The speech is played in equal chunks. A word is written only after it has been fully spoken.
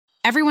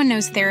Everyone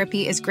knows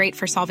therapy is great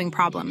for solving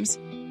problems,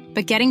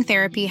 but getting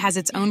therapy has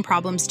its own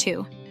problems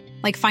too,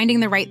 like finding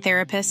the right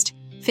therapist,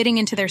 fitting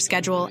into their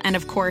schedule, and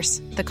of course,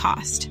 the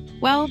cost.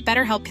 Well,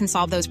 BetterHelp can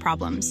solve those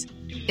problems.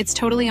 It's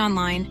totally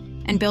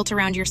online and built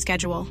around your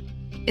schedule.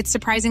 It's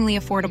surprisingly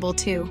affordable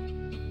too.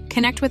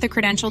 Connect with a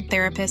credentialed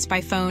therapist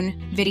by phone,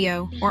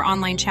 video, or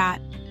online chat,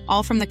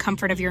 all from the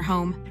comfort of your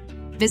home.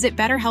 Visit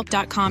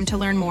BetterHelp.com to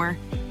learn more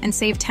and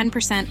save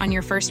 10% on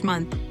your first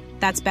month.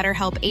 That's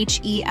BetterHelp,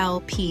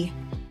 H-E-L-P.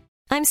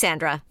 I'm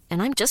Sandra,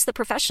 and I'm just the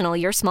professional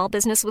your small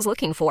business was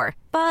looking for.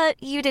 But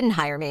you didn't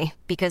hire me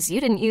because you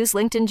didn't use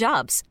LinkedIn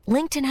Jobs.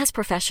 LinkedIn has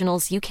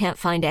professionals you can't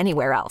find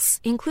anywhere else,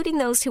 including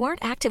those who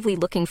aren't actively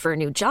looking for a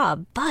new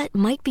job, but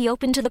might be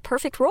open to the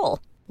perfect role,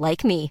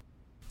 like me.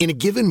 In a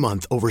given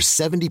month, over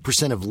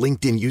 70% of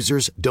LinkedIn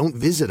users don't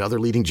visit other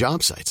leading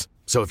job sites.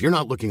 So if you're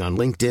not looking on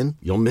LinkedIn,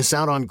 you'll miss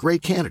out on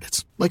great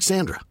candidates like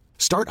Sandra.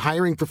 Start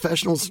hiring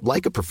professionals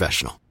like a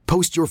professional.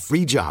 Post your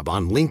free job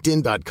on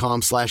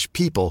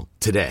linkedin.com/people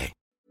today.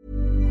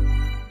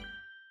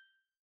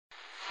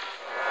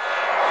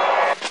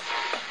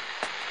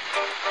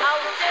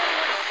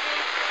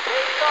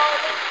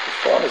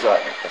 What time is that?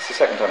 That's the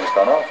second time it's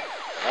gone off.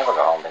 They never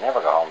go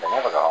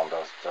home,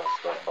 those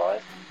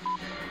boys.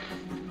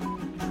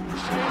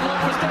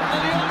 Was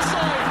definitely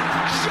onside.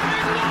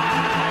 Shane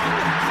Long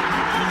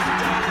has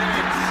done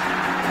it!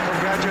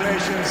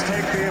 Congratulations,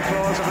 take the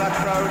applause of that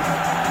crowd.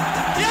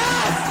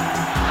 Yes!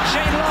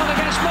 Shane Long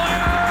against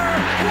Neuer!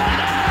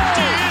 1-0!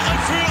 Die Iren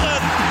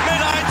führen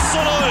mit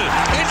 1:0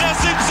 in der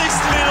 70.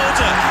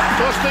 Minute.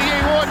 To što je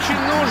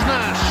очень нужно,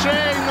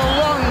 Shane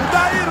Long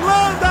da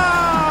Irlanda!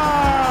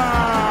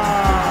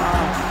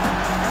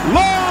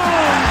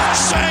 Long!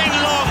 Shane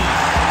Long!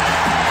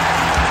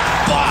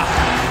 Bah!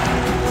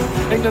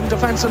 England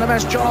defence in a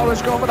mess. John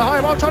always going with the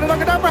high ball, trying to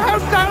knock it down for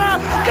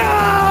Houghton.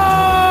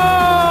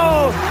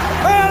 Goal!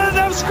 And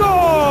they've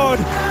scored!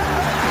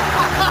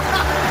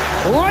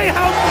 Roy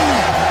Houghton!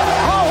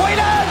 Oh,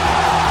 Whelan!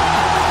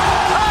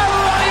 Oh,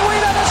 Ronnie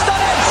Whelan has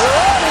done it!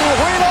 Ronnie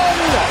Whelan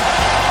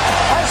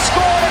has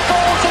scored a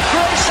goal to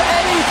grace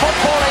any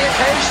footballing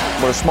occasion.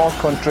 We're a small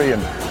country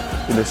and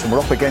listen, we're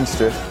up against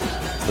it,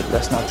 but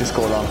let's not just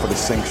go along for the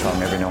sing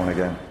song every now and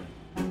again.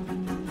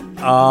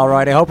 All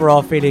right, I hope we're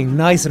all feeling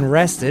nice and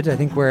rested. I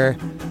think we're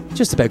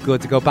just about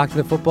good to go back to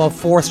the football.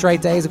 4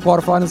 straight days of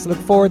quarterfinals to look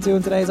forward to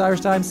in today's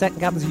Irish Times Second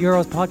Captain's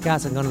Euros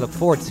podcast. I'm going to look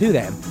forward to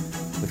them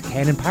with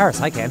Ken in Paris.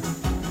 Hi, Ken.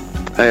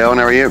 Hey, Owen,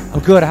 how are you?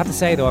 I'm good. I have to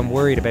say, though, I'm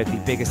worried about the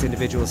biggest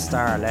individual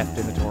star left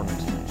in the tournament.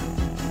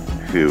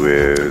 Who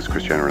is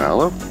Cristiano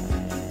Ronaldo?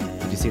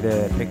 Did you see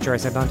the picture I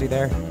sent on to you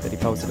there that he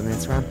posted on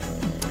Instagram?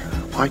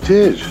 I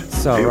did.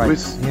 So, it right,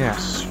 was yeah.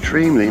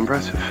 Extremely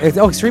impressive.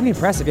 Extremely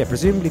impressive, yeah.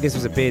 Presumably this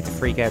was a bid to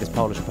freak out his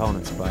Polish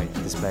opponents by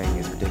displaying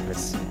his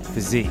ridiculous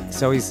physique.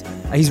 So he's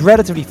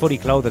relatively fully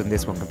clothed in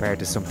this one compared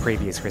to some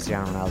previous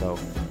Cristiano Ronaldo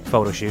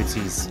photo shoots.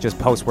 He's just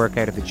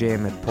post-workout at the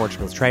gym at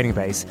Portugal's training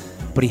base.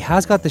 But he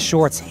has got the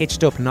shorts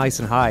hitched up nice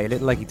and high, a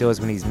little like he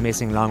does when he's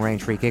missing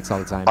long-range free kicks all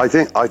the time. I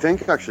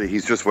think actually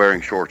he's just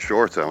wearing short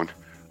shorts, Owen.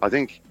 I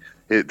think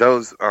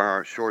those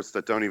are shorts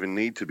that don't even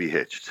need to be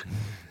hitched.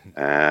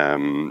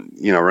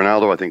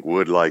 Ronaldo, I think,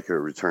 would like a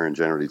return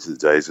generally to the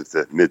days of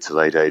the mid to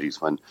late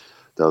 80s when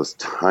those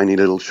tiny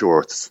little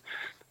shorts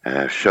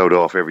showed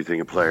off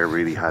everything a player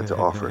really had to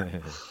offer.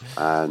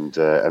 And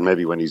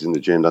maybe when he's in the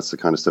gym, that's the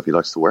kind of stuff he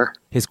likes to wear.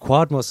 His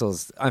quad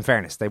muscles, in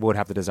fairness, they would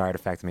have the desired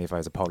effect on me if I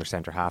was a Polish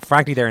centre-half.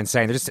 Frankly, they're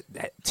insane. They're just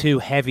two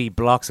heavy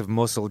blocks of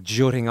muscle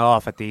jutting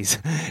off at these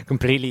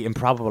completely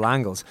improbable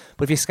angles.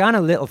 But if you scan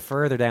a little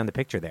further down the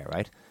picture there,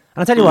 right?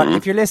 And I'll tell you what,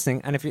 if you're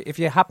listening, and if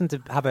you happen to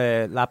have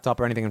a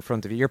laptop or anything in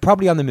front of you, you're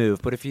probably on the move.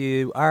 But if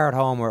you are at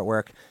home or at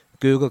work,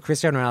 Google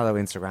Cristiano Ronaldo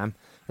Instagram.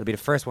 It'll be the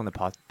first one that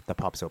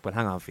pops up. But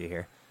hang on for you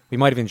here. We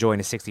might have enjoyed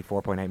his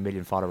 64.8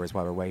 million followers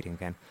while we're waiting,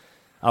 Ken.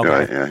 Okay,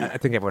 right, yeah. I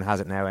think everyone has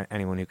it now,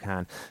 anyone who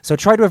can. So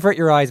try to avert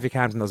your eyes if you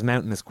can from those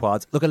mountainous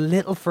quads. Look a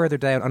little further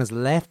down on his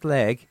left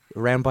leg,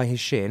 around by his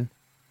shin.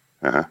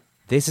 Uh-huh.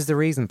 This is the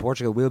reason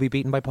Portugal will be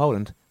beaten by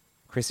Poland.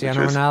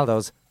 Cristiano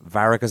Ronaldo's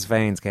varicose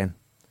veins, Ken.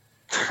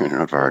 They're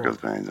not varicose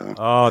veins, Owen.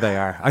 Oh, they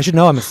are. I should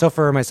know. I'm a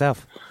sufferer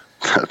myself.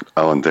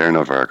 And they're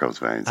not varicose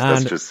veins.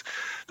 And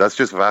that's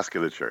just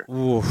vasculature.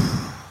 Oof.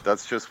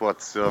 That's just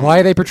what's... Why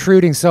are they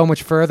protruding so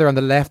much further on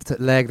the left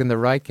leg than the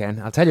right, Ken?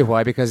 I'll tell you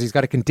why. Because he's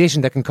got a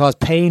condition that can cause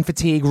pain,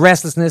 fatigue,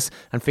 restlessness,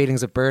 and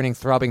feelings of burning,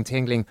 throbbing,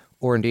 tingling,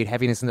 or indeed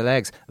heaviness in the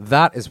legs.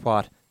 That is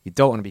what you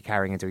don't want to be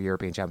carrying into a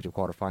European Championship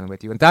quarter-final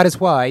with you. And that is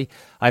why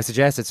I've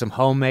suggested some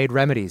homemade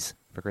remedies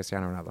for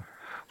Cristiano Ronaldo.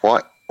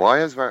 What? Why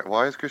has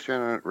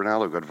Cristiano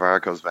Ronaldo got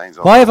varicose veins?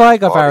 Why have I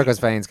got varicose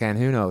veins, Ken?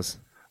 Who knows?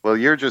 Well,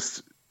 you're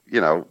just,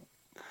 I'm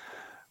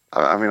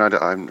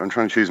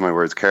trying to choose my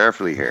words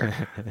carefully here,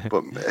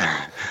 but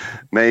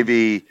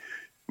maybe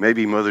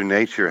Mother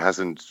Nature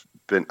hasn't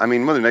been. I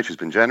mean, Mother Nature's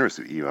been generous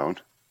with you, Owen.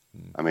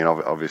 I mean,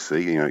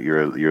 obviously,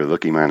 you're a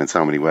lucky man in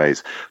so many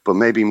ways, but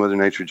maybe Mother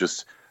Nature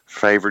just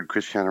favoured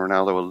Cristiano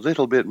Ronaldo a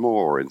little bit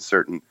more in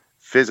certain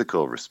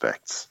physical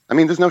respects. I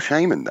mean, there's no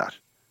shame in that.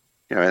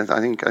 I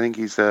think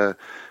he's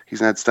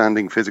he's an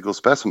outstanding physical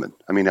specimen.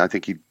 I mean, I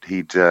think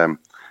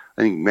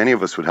I think many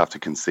of us would have to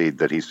concede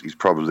that he's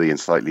probably in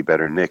slightly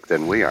better nick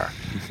than we are.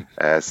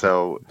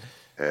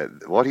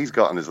 What he's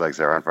got in his legs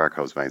there aren't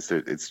varicose veins.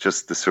 It's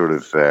just the sort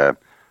of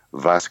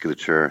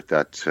vasculature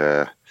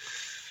that,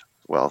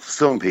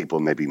 some people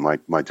maybe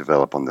might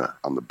develop on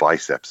the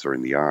biceps or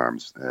in the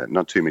arms.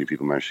 Not too many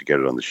people manage to get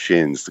it on the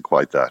shins to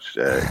quite that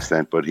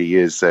extent. But he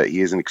is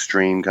an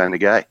extreme kind of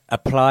guy.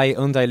 Apply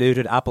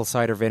undiluted apple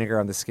cider vinegar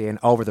on the skin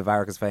over the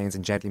varicose veins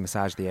and gently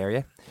massage the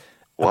area.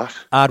 What?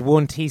 Add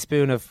 1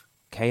 teaspoon of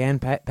cayenne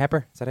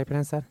pepper. Is that how you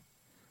pronounce that?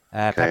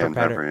 Pepper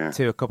powder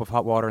to a cup of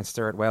hot water and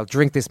stir it well.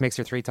 Drink this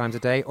mixture 3 times a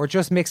day, or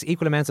just mix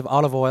equal amounts of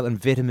olive oil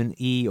and vitamin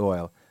E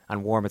oil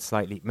and warm it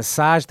slightly.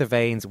 Massage the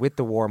veins with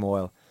the warm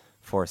oil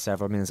for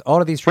several minutes. All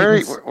of these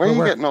treatments... Where are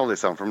you getting all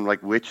this on? From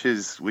like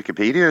Witch's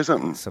Wikipedia or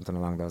something? Something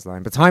along those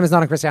lines. But time is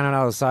not on Cristiano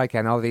Ronaldo's side,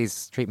 Ken. All of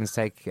these treatments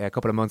take a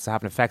couple of months to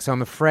have an effect. So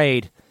I'm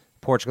afraid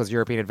Portugal's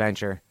European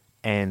adventure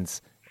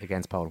ends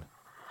against Poland.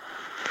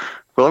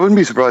 Well, I wouldn't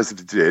be surprised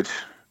if it did.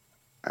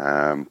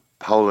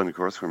 Poland, of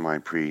course, were my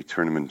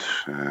pre-tournament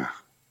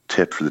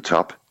tip for the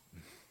top.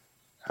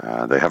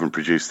 They haven't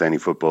produced any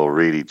football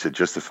really to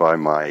justify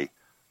my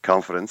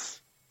confidence.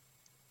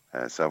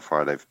 So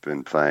far, they've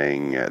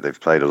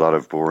played a lot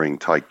of boring,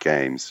 tight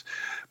games,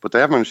 but they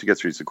have managed to get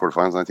through to the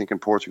quarterfinals. And I think in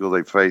Portugal,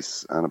 they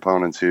face an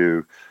opponent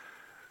who,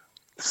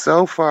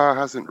 so far,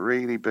 hasn't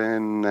really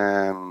been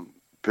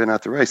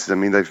at the races. I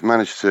mean,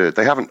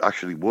 they haven't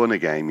actually won a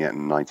game yet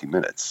in 90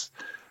 minutes.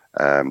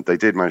 They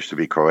did manage to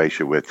beat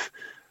Croatia with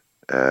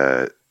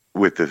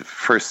the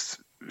first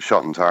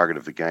shot on target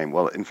of the game.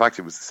 Well, in fact,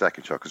 it was the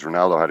second shot because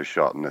Ronaldo had a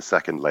shot, and a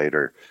second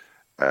later,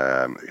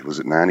 was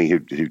it Nani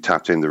who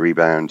tapped in the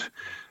rebound?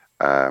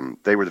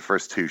 They were the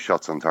first 2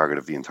 shots on target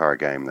of the entire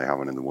game. They have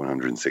one in the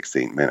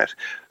 116th minute.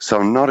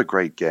 So not a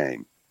great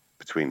game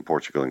between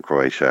Portugal and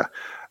Croatia.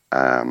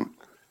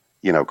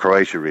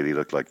 Croatia really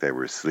looked like they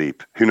were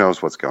asleep. Who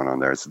knows what's going on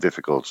there? It's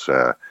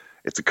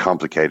it's a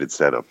complicated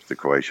setup, the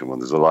Croatian one.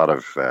 There's a lot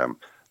of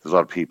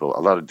people,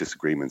 a lot of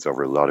disagreements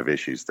over a lot of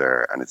issues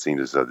there, and it seemed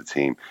as though the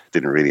team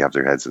didn't really have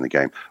their heads in the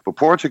game. But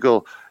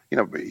Portugal,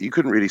 you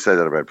couldn't really say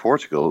that about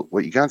Portugal.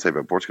 What you can say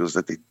about Portugal is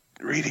that they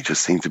really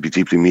just seem to be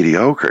deeply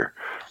mediocre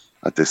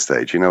at this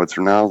stage. It's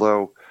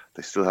Ronaldo.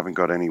 They still haven't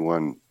got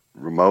anyone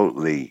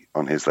remotely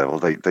on his level.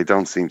 They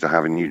don't seem to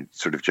have a new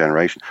sort of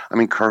generation. I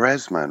mean,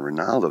 Quaresma and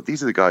Ronaldo,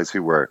 these are the guys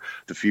who were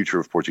the future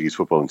of Portuguese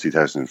football in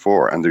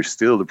 2004, and they're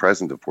still the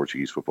present of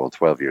Portuguese football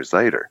 12 years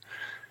later.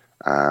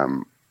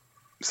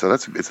 So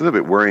it's a little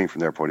bit worrying from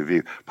their point of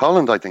view.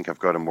 Poland, I think, have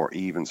got a more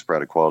even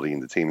spread of quality in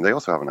the team. They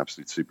also have an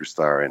absolute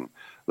superstar in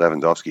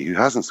Lewandowski, who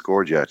hasn't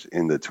scored yet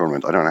in the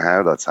tournament. I don't know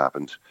how that's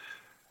happened,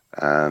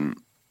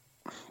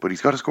 but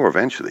he's got to score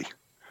eventually.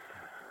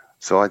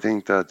 So I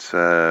think that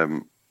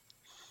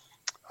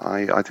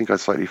I think I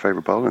slightly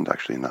favour Poland,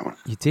 actually, in that one.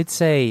 You did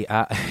say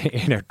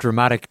in a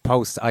dramatic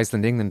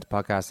post-Iceland-England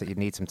podcast that you'd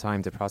need some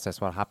time to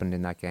process what happened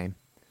in that game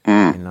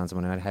in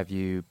Lanzarote. Have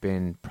you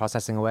been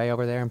processing away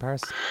over there in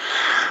Paris?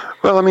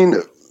 Well, I mean,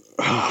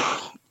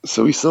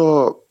 so we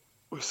saw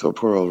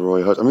poor old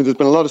Roy Hodgson. I mean, there's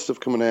been a lot of stuff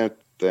coming out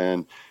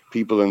then.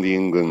 People in the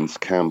England's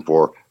camp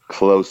or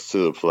close to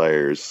the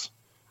players,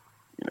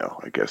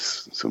 I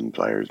guess some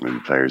players, maybe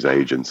players'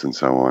 agents and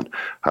so on,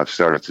 have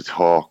started to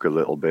talk a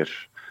little bit.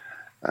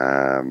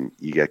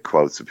 You get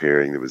quotes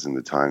appearing. There was in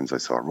the Times I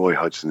saw, Roy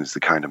Hodgson is the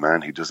kind of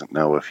man who doesn't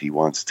know if he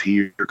wants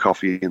tea or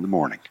coffee in the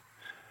morning.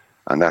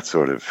 And that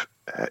sort of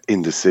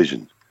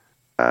indecision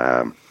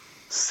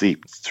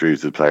seeped through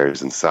to the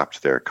players and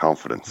sapped their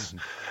confidence.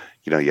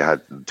 Mm-hmm. You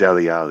had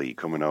Dele Alli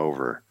coming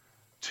over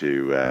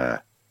to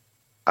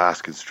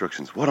ask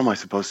instructions. What am I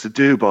supposed to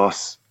do,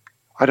 boss?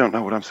 I don't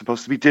know what I'm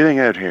supposed to be doing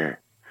out here.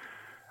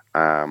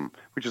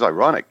 Which is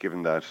ironic,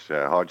 given that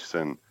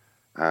Hodgson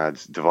had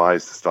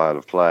devised a style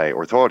of play,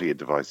 or thought he had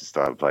devised a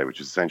style of play, which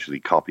is essentially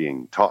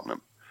copying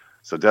Tottenham.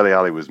 So Dele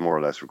Alli was more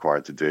or less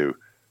required to do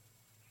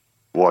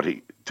what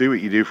you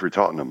do for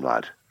Tottenham,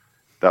 lad.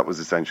 That was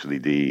essentially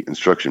the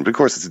instruction. But of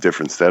course, it's a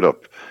different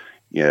setup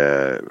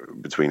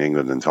between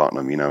England and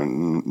Tottenham.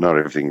 Not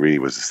everything really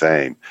was the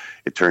same.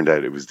 It turned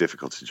out it was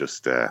difficult to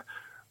just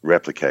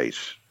replicate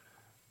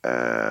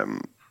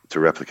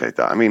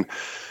that. I mean,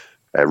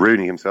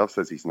 Rooney himself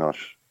says he's not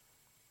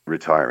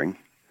retiring,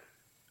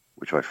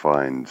 which I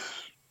find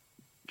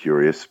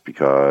curious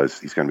because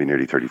he's going to be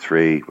nearly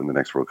 33 when the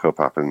next World Cup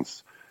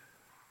happens.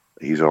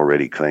 He's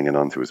already clinging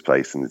on to his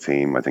place in the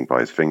team, I think, by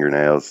his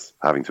fingernails,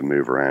 having to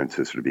move around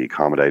to sort of be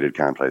accommodated,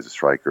 can't play as a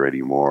striker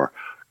anymore.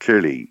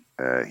 Clearly,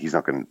 he's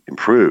not going to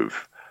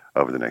improve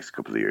over the next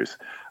couple of years.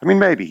 I mean,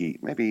 maybe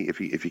if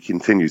he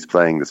continues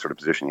playing the sort of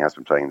position he has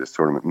been playing in this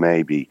tournament,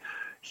 maybe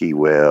he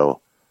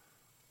will,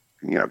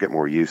 get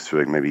more used to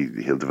it. Maybe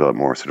he'll develop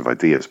more sort of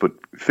ideas. But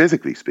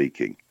physically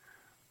speaking,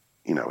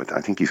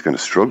 I think he's going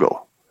to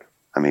struggle.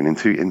 I mean, in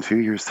two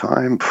years'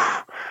 time,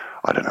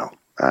 I don't know.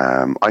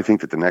 I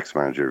think that the next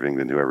manager of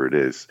England, whoever it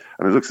is,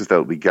 it looks as though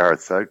it'll be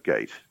Gareth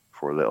Southgate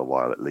for a little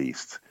while at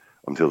least,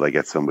 until they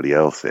get somebody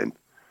else in,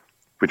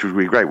 which would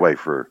be a great way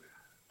for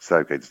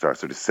Southgate to start.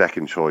 So the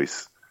second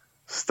choice,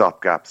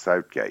 stopgap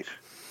Southgate,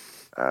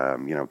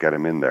 get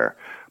him in there.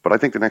 But I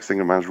think the next thing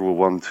the manager will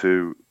want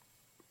Rooney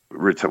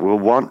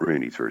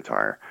to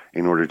retire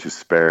in order to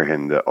spare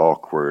him the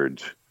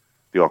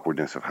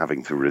awkwardness of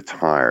having to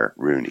retire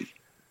Rooney.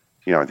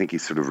 I think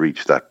he's sort of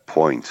reached that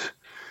point.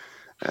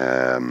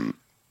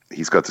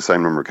 He's got the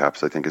same number of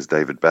caps, I think, as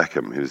David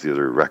Beckham, who's the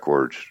other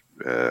record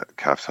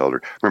caps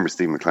holder. Remember,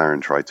 Steve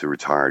McLaren tried to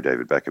retire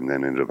David Beckham,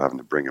 then ended up having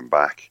to bring him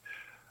back.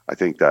 I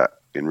think that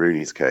in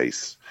Rooney's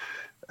case,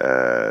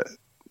 the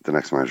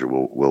next manager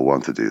will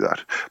want to do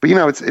that. But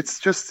it's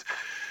just,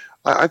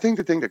 I think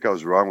the thing that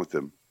goes wrong with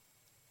them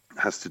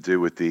has to do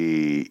with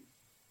the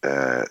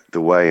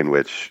way in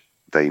which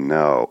they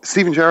know.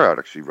 Steven Gerrard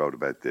actually wrote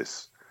about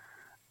this.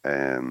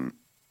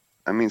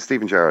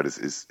 Steven Gerrard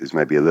is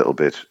maybe a little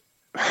bit.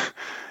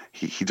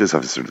 He does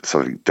have a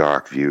sort of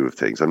dark view of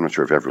things. I'm not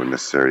sure if everyone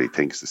necessarily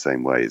thinks the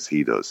same way as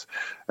he does.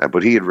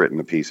 But he had written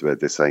a piece about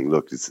this saying,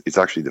 look, it's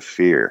actually the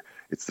fear.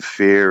 It's the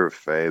fear of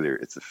failure.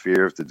 It's the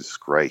fear of the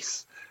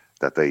disgrace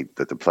that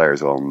the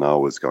players all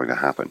know is going to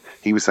happen.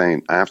 He was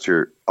saying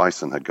after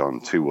Iceland had gone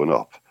 2-1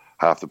 up,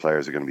 half the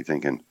players are going to be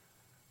thinking,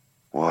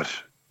 what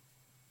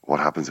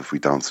happens if we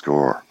don't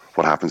score?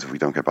 What happens if we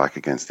don't get back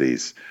against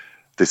these?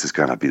 This is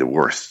going to be the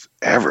worst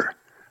ever.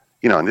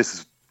 And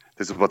this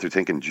is what they're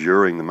thinking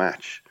during the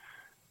match.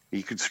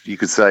 You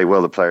could say,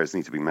 well, the players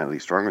need to be mentally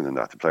stronger than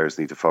that. The players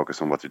need to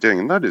focus on what they're doing,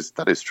 and that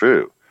is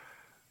true.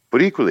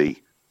 But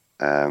equally,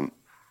 when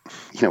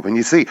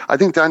you see, I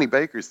think Danny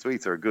Baker's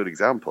tweets are a good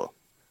example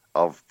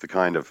of the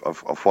kind of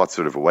what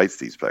sort of awaits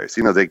these players.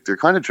 They're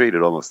kind of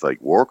treated almost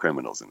like war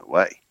criminals in a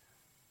way.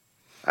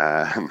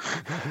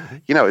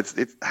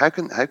 It's how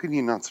can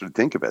you not sort of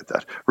think about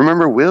that?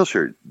 Remember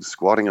Wilshere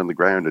squatting on the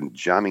ground and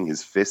jamming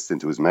his fists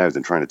into his mouth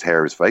and trying to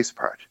tear his face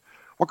apart.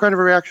 What kind of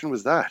a reaction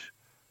was that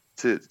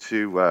to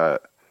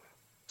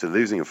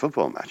losing a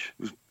football match?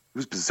 It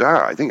was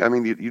bizarre.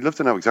 You'd love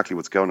to know exactly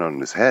what's going on in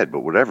his head, but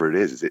whatever it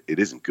is, it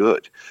isn't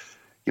good.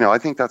 I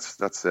think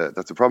that's a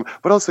problem.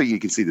 But also, you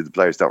can see that the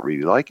players don't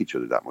really like each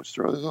other that much.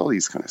 There's all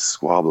these kind of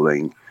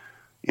squabbling,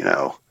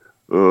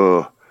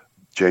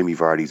 Jamie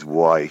Vardy's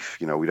wife,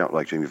 we don't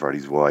like Jamie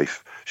Vardy's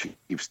wife. She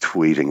keeps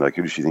tweeting, like,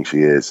 who does she think she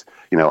is?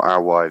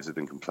 Our wives have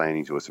been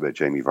complaining to us about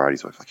Jamie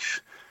Vardy's wife. Like,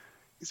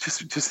 it's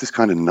just this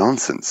kind of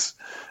nonsense.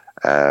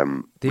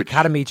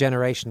 Academy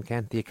generation,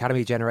 Ken. The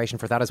Academy generation,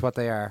 for that is what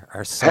they are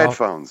soft.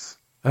 Headphones.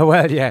 Oh,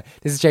 well, yeah.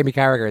 This is Jamie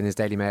Carragher in his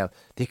Daily Mail.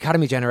 The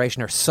Academy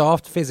generation are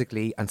soft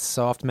physically and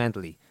soft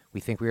mentally. We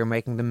think we are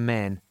making them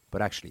men,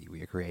 but actually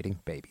we are creating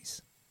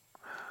babies.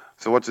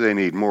 So what do they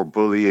need? More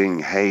bullying,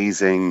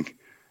 hazing,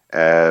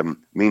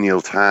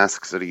 menial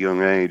tasks at a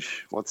young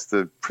age? What's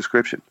the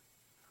prescription?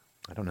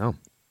 I don't know.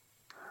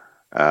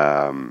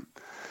 I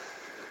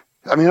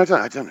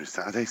don't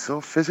understand. Are they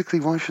so physically?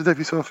 Why should they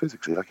be so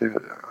physically? Like,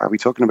 are we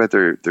talking about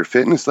their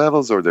fitness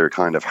levels or their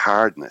kind of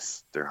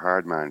hardness, their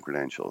hard man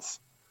credentials?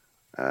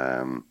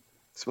 I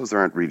suppose there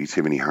aren't really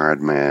too many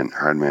hard men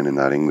in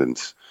that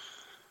England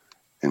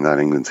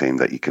team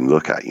that you can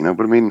look at,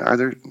 But are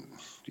there?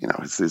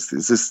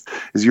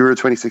 Is Euro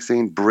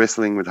 2016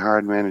 bristling with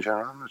hard men in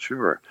general? I'm not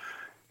sure.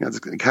 There's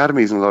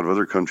academies in a lot of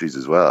other countries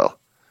as well.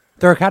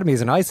 There are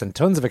academies in Iceland,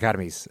 tons of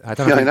academies. I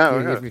don't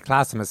know if you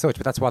class them as such,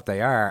 but that's what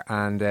they are.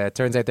 And it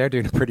turns out they're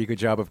doing a pretty good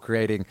job of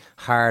creating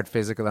hard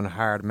physical and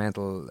hard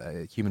mental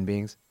human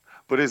beings.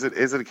 But is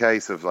it a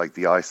case of like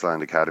the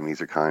Iceland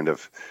academies are kind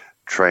of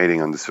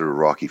training on the sort of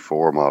Rocky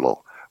IV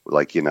model,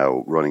 like,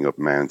 running up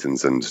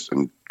mountains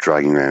and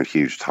dragging around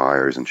huge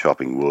tires and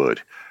chopping wood,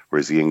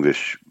 whereas the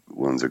English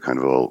ones are kind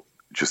of all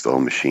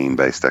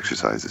machine-based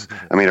exercises?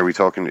 Are we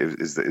talking,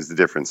 is the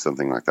difference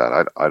something like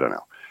that? I don't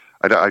know.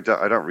 I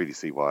don't really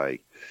see why.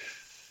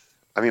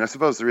 I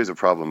suppose there is a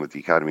problem with the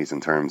academies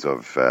in terms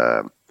of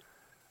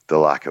the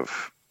lack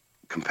of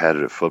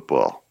competitive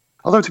football.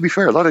 Although, to be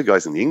fair, a lot of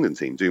guys in the England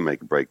team do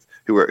make a break,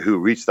 who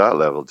reach that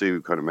level,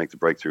 do kind of make the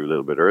breakthrough a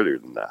little bit earlier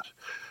than that.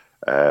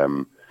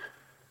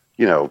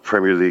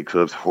 Premier League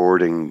clubs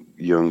hoarding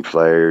young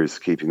players,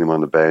 keeping them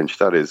on the bench,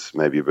 that is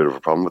maybe a bit of a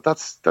problem, but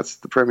that's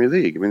the Premier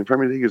League. The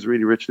Premier League is a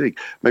really rich league.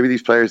 Maybe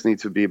these players need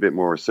to be a bit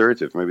more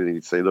assertive. Maybe they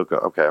need to say, look,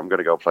 okay, I'm going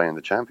to go play in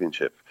the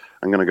Championship.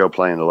 I'm going to go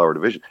play in the lower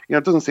division.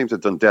 It doesn't seem to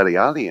have done Dele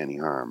Alli any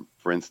harm,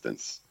 for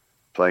instance,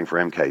 playing for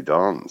MK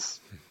Dons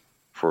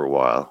for a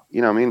while.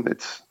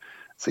 It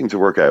seemed to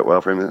work out well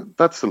for him.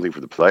 That's something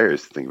for the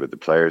players to think about, the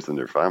players and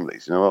their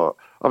families.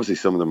 Obviously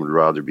some of them would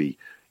rather be,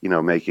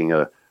 making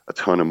a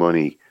ton of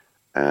money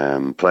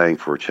playing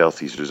for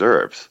Chelsea's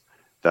reserves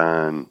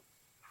than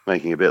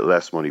making a bit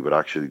less money but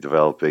actually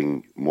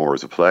developing more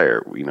as a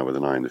player, with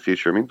an eye in the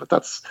future. But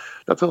that's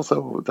up to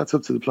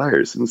the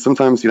players. And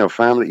sometimes,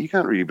 family, you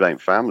can't really blame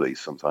families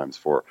sometimes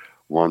for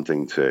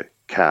wanting to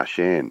cash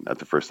in at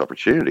the first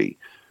opportunity.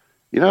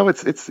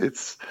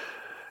 It's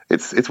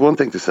one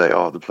thing to say,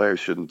 oh, the players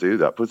shouldn't do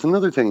that, but it's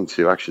another thing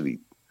to actually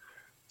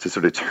to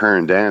sort of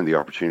turn down the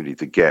opportunity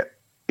to get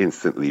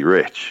instantly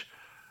rich,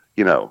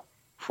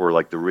 for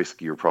like the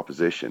riskier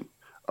proposition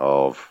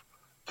of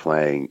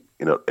playing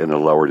in a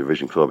lower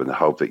division club in the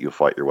hope that you'll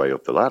fight your way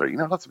up the ladder.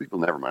 Lots of people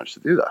never manage to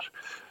do that.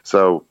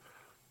 So,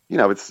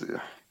 it's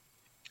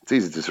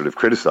easy to sort of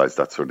criticize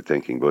that sort of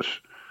thinking, but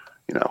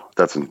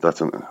that's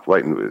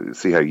wait and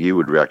see how you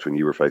would react when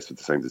you were faced with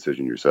the same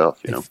decision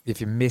yourself. If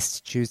you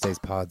missed Tuesday's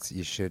pods,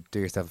 you should do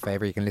yourself a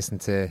favour. You can listen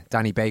to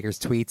Danny Baker's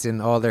tweets in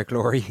all their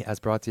glory, as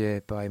brought to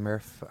you by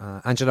Murph.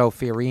 Angelo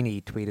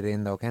Fiorini tweeted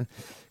in though, Ken.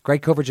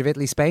 Great coverage of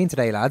Italy-Spain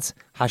today, lads.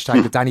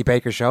 Hashtag the Danny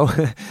Baker show.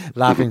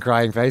 Laughing,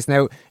 crying face.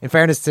 Now, in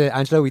fairness to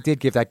Angelo, we did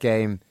give that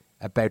game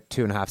about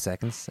 2.5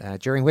 seconds,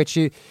 during which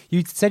you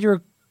said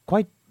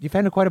you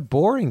found it quite a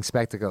boring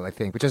spectacle, I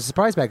think, which I was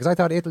surprised by, because I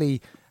thought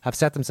Italy have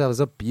set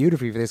themselves up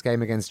beautifully for this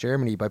game against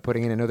Germany by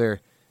putting in another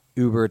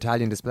uber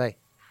Italian display.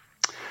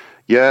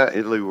 Yeah,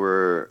 Italy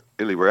were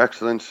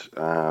excellent.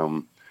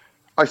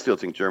 I still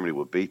think Germany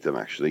will beat them,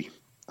 actually.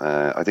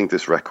 I think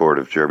this record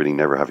of Germany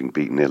never having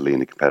beaten Italy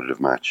in a competitive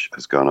match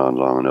has gone on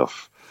long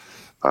enough.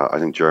 I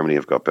think Germany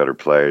have got better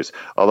players,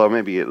 although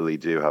maybe Italy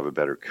do have a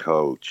better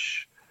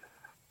coach.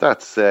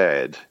 That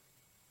said,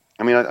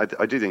 I mean,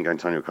 I do think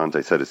Antonio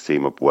Conte set his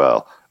team up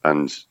well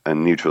and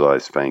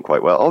neutralised Spain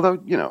quite well. Although,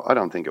 I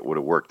don't think it would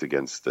have worked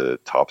against the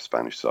top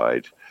Spanish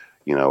side,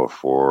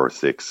 4,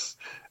 6,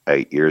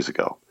 8 years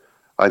ago.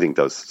 I think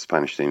those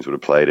Spanish teams would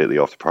have played Italy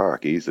off the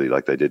park easily,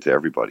 like they did to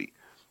everybody.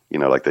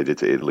 Like they did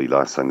to Italy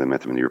last time they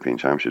met them in the European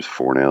Championships,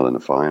 4-0 in the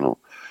final.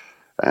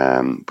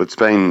 But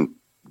Spain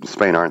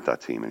aren't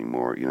that team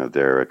anymore.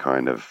 They're a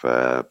kind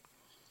of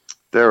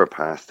they're a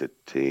past it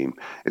team.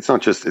 It's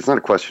not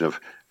a question of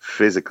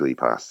physically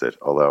past it,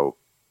 although,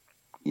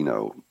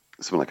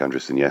 someone like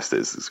Andres Iniesta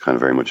is kind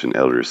of very much in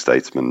elder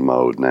statesman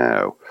mode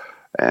now.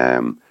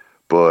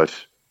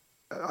 But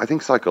I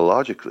think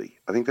psychologically,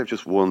 I think they've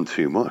just won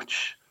too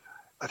much.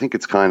 I think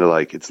it's kind of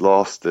like it's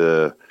lost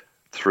the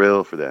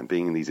thrill for them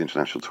being in these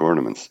international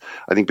tournaments.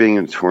 I think being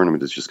in a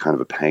tournament is just kind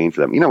of a pain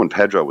for them. When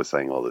Pedro was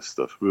saying all this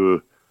stuff,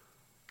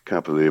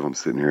 can't believe I'm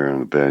sitting here on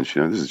the bench.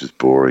 This is just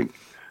boring.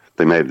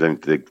 They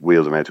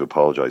wheeled him out to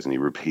apologise, and he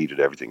repeated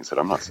everything and said,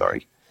 "I'm not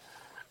sorry."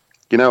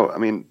 I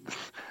mean,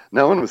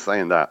 no one was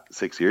saying that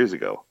 6 years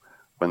ago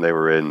when they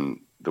were in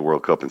the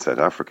World Cup in South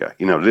Africa,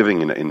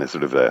 living in a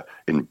sort of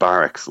in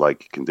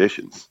barracks-like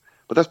conditions.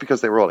 But that's because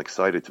they were all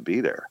excited to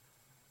be there.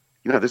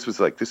 This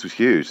was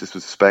huge. This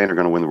was Spain are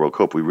going to win the World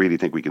Cup. We really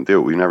think we can do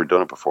it. We've never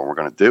done it before, and we're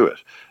going to do it.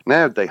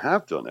 Now they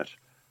have done it.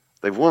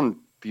 They've won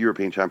the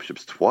European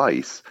Championships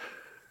twice.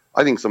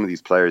 I think some of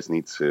these players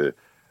need to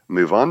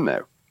move on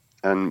now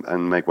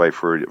and make way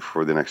for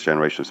the next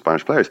generation of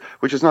Spanish players,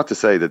 which is not to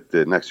say that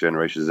the next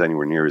generation is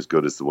anywhere near as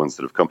good as the ones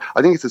that have come.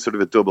 I think it's a sort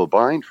of a double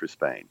bind for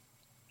Spain.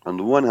 On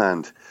the one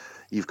hand,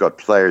 you've got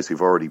players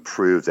who've already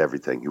proved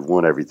everything, who've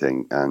won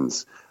everything, and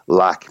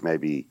lack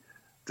maybe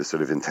the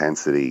sort of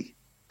intensity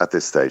at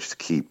this stage to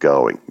keep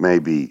going.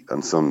 Maybe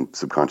on some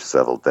subconscious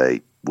level,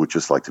 they would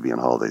just like to be on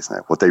holidays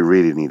now. What they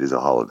really need is a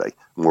holiday,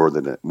 more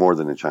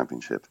than a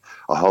championship.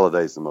 A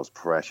holiday is the most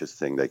precious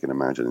thing they can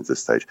imagine at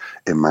this stage.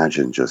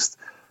 Imagine just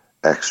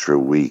extra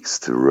weeks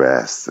to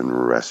rest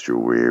your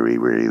weary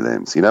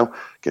limbs,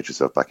 get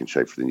yourself back in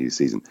shape for the new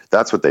season.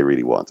 That's what they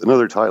really want.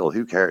 Another title,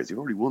 who cares? You've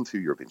already won 2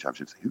 European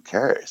Championships. Who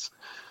cares?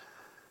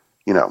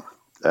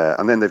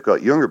 And then they've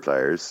got younger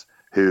players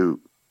who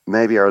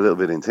maybe are a little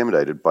bit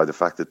intimidated by the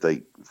fact that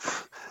they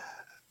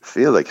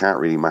feel they can't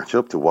really match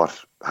up to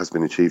what has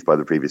been achieved by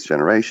the previous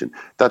generation.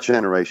 That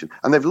generation,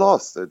 and they've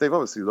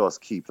obviously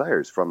lost key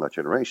players from that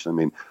generation. I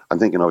mean, I'm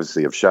thinking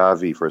obviously of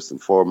Xavi first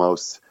and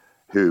foremost,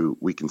 who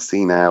we can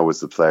see now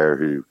was the player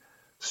who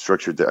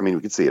structured we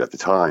could see it at the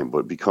time, but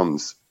it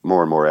becomes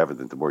more and more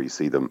evident the more you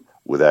see them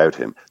without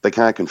him. They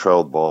can't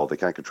control the ball, they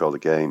can't control the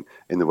game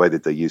in the way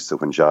that they used to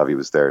when Xavi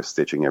was there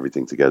stitching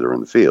everything together on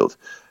the field.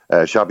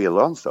 Xabi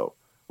Alonso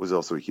was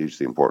also a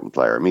hugely important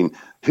player. I mean,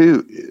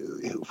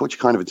 which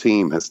kind of a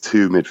team has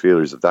 2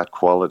 midfielders of that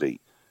quality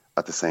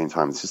at the same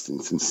time? It's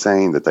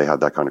insane that they had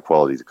that kind of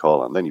quality to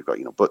call on. Then you've got,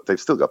 but they've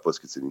still got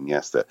Busquets and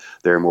Iniesta.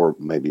 They're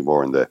maybe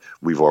more in the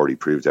we've already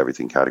proved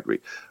everything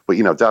category. But,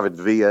 David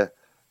Villa,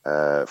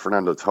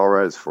 Fernando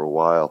Torres for a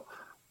while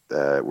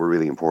were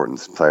really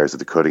important players at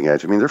the cutting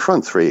edge. I mean, their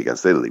front three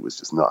against Italy was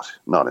just not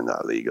in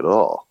that league at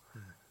all.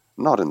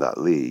 Not in that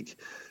league.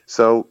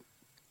 So,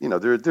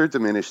 they're a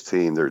diminished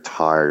team. They're a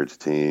tired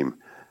team.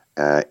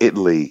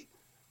 Italy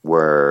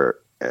were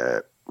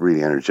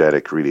really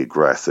energetic, really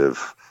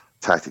aggressive,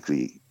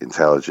 tactically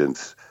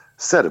intelligent,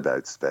 set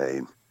about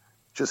Spain,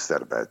 just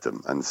set about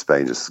them. And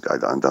Spain I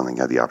don't think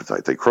had the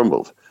appetite. They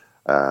crumbled.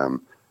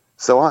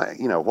 So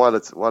while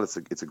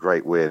it's a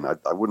great win,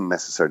 I wouldn't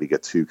necessarily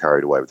get too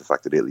carried away with the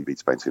fact that Italy beat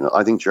Spain 2-0.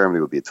 I think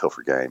Germany will be a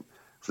tougher game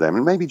for them.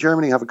 And maybe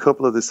Germany have a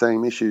couple of the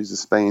same issues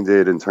as Spain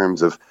did in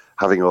terms of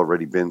having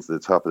already been to the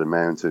top of the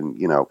mountain,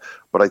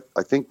 But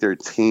I think their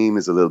team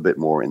is a little bit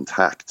more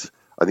intact.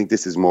 I think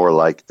this is more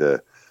like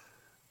the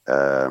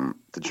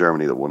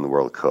Germany that won the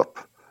World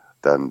Cup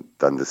than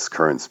this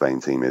current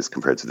Spain team is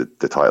compared to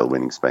the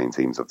title-winning Spain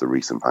teams of the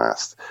recent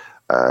past.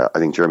 I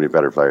think Germany have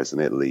better players than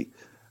Italy,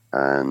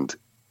 and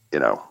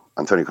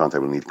Antonio Conte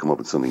will need to come up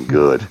with something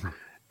good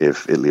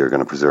if Italy are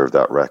going to preserve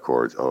that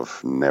record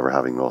of never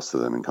having lost to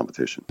them in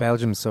competition.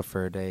 Belgium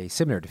suffered a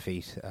similar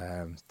defeat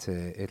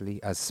to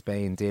Italy as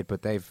Spain did,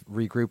 but they've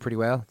regrouped pretty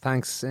well,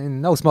 thanks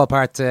in no small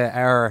part to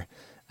our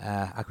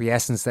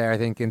acquiescence there. I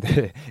think in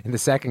the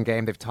second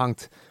game. They've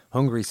tonked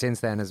Hungary since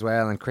then as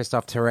well, and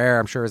Christophe Terrer,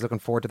 I'm sure, is looking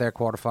forward to their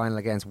quarter-final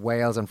against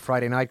Wales on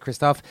Friday night.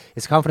 Christophe,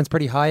 is confidence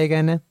pretty high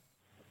again now?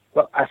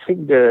 Well, I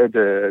think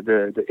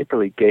the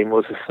Italy game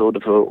was a sort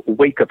of a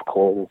wake-up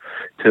call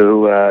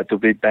to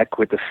be back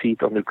with the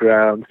feet on the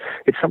ground.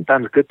 It's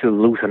sometimes good to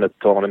lose in a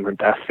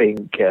tournament. I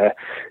think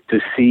to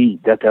see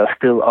that there are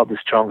still other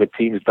stronger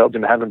teams.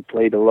 Belgium haven't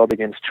played a lot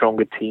against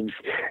stronger teams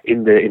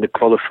in the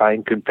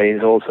qualifying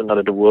campaigns. Also, not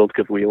at the World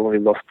Cup. We only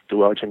lost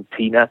to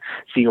Argentina.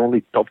 It's the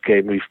only top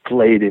game we've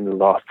played in the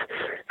last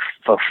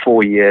for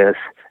 4 years,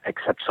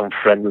 except some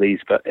friendlies,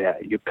 but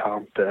you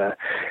can't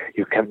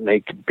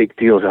make big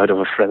deals out of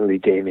a friendly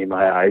game in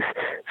my eyes.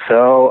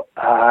 So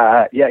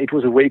it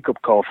was a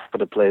wake-up call for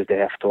the players. They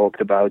have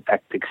talked about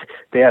tactics.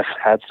 They have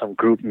had some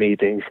group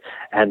meetings,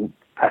 and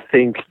I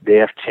think they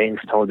have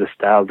changed some of the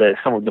style.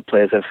 Some of the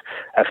players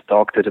have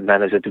talked to the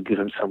manager to give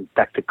him some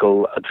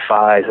tactical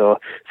advice or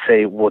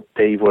say what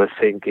they were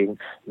thinking.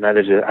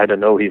 Manager, I don't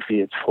know if he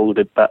had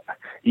folded, but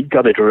he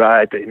got it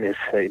right in his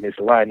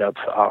lineup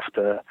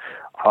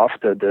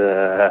after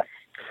the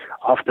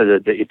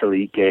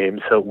Italy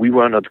game. So we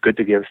were not good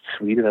against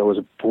Sweden. It was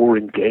a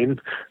boring game,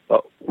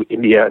 but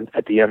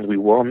at the end we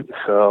won.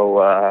 So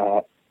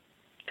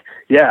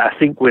I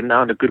think we're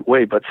now in a good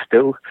way, but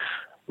still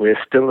we're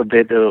still a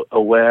bit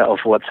aware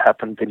of what's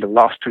happened in the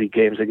last 3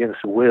 games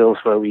against Wales,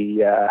 where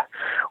we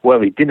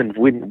didn't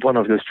win one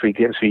of those 3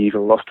 games. We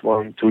even lost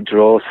 1, 2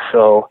 draws.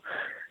 So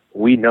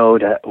we know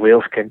that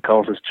Wales can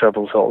cause us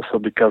troubles also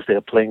because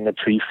they're playing a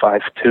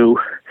 3-5-2.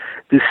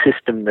 This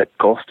system that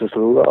cost us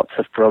lots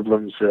of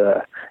problems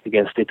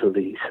against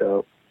Italy.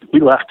 So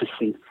we'll have to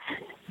see.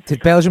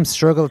 Did Belgium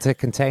struggle to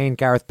contain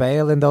Gareth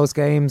Bale in those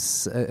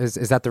games?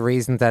 Is that the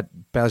reason that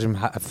Belgium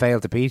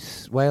failed to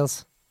beat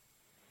Wales?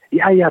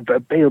 Yeah,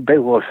 but Bale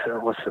was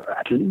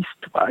at least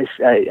twice.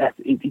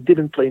 He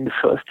didn't play in the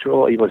first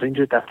draw. He was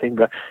injured, I think,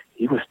 but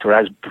he was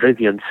twice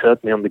brilliant,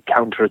 certainly on the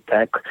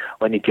counter-attack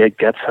when he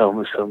gets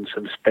some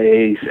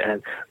space,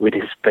 and with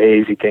his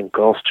space he can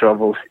cause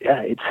troubles.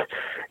 Yeah, it's.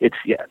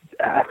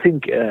 I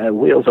think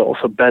Wales are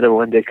also better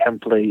when they can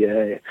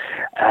play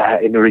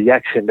in a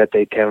reaction, that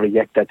they can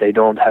react, that they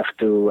don't have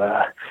to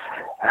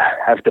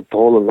have the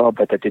ball a lot,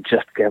 but that they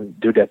just can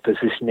do their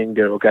positioning,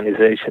 their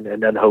organization,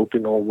 and then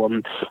hoping on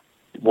one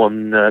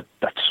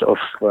touch of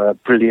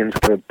brilliance.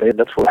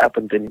 That's what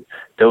happened in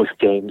those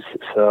games.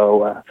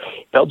 So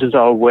Belgians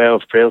are aware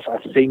of drills. I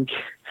think,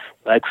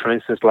 like for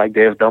instance, like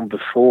they have done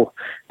before,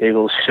 they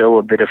will show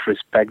a bit of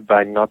respect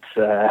by not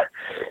that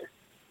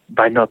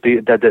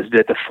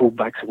the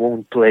fullbacks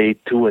won't play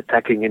too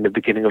attacking in the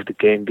beginning of the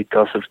game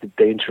because of the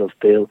danger of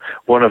Bale.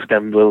 One of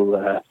them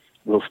will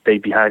stay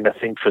behind, I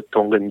think, for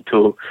Tongan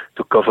to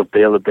cover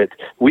Bale a bit.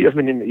 We have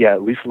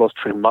we've lost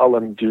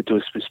Vermaelen due to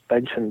a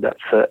suspension.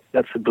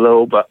 That's a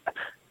blow, but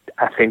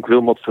I think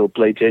Wilmots will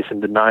play Jason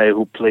Denayer,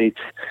 who played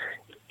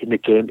in the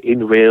game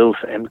in Wales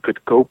and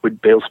could cope with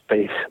Bale's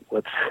pace.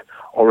 What's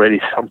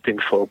already something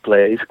for a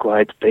player. He's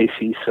quite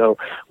pacey, so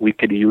we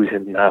could use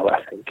him now,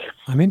 I think.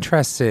 I'm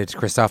interested,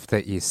 Christophe,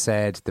 that you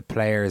said the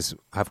players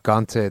have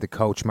gone to the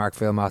coach, Mark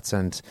Wilmots,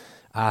 and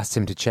asked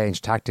him to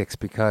change tactics,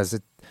 because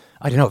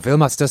I don't know,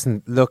 Wilmots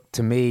doesn't look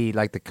to me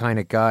like the kind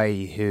of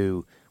guy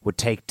who would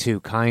take too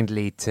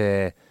kindly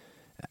to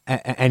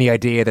any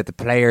idea that the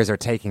players are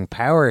taking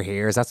power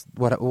here. Is that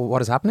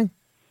what is happening?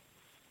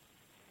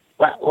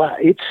 Well,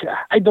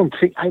 I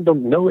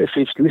don't know if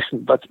he's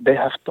listened, but they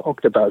have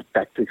talked about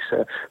tactics.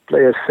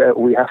 Players said,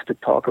 we have to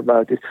talk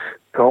about it.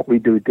 Can't we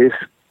do this?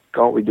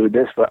 Can't we do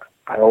this? But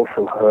I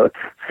also heard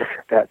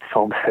that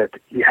some said,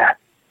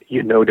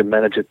 the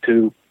manager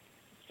too.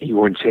 He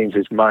won't change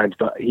his mind,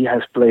 but he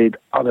has played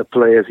other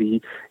players.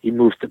 He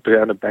moves the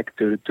Bruyne back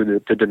to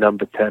the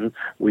number 10,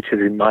 which is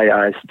in my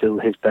eyes still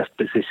his best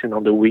position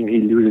on the wing. He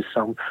loses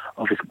some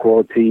of his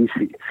qualities.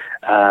 He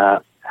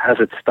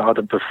hasn't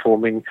started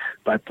performing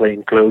by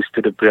playing close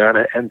to the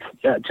Bruyne, and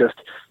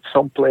just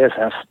some players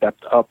have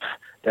stepped up.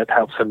 That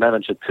helps a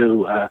manager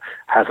too.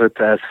 Hazard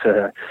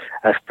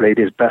has played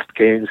his best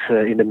games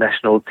in the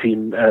national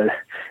team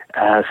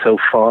so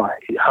far.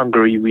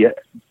 Hungary,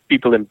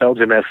 people in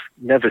Belgium have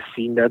never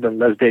seen that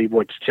unless they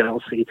watch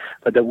Chelsea,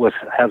 but that was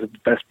Hazard's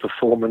best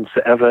performance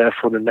ever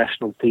for the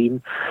national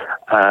team.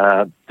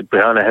 De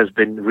Bruyne has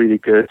been really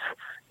good.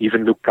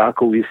 Even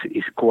Lukaku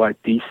is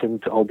quite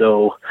decent,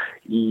 although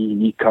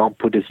he can't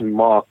put his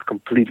mark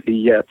completely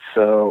yet.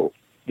 So,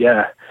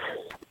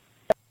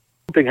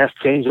 something has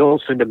changed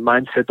also in the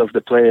mindset of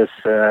the players,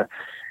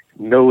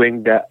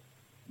 knowing that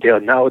they are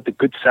now at the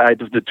good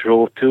side of the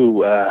draw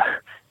too.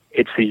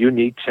 It's a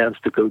unique chance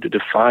to go to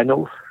the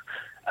final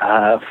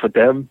for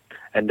them,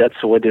 and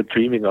that's what they're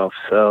dreaming of.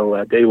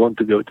 So they want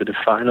to go to the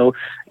final,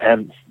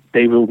 and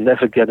they will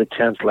never get a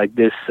chance like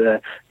this.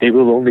 They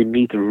will only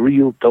meet a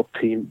real top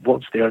team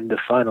once they're in the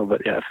final.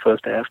 But yeah,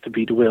 first they have to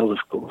beat Wales,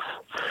 of course.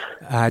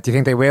 Do you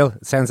think they will?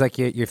 It sounds like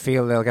you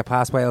feel they'll get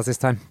past Wales this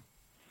time.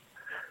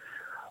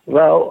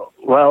 Well,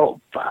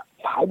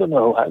 I don't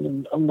know.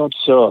 I'm not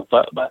sure,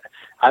 but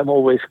I'm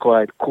always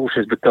quite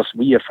cautious because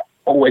we have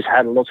always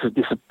had lots of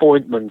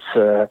disappointments.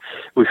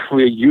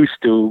 We're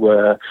used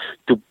to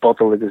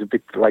bottle it. It's a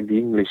bit like the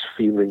English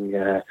feeling.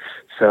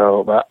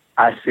 But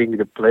I think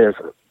the players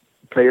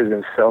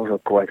themselves are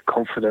quite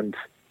confident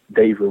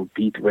they will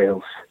beat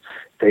Wales.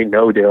 They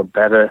know they are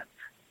better.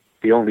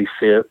 The only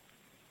fear,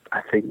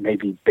 I think,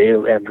 maybe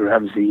Bale and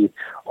Ramsey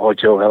or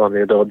Joe Allen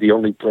are the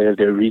only players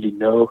they really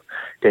know.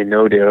 They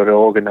know they're an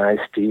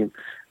organized team.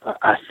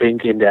 I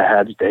think in their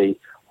heads they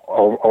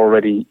are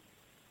already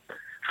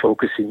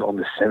focusing on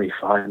the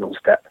semi-finals.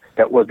 That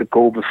was the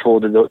goal before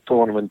the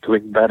tournament,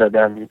 doing better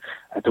than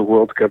at the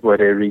World Cup where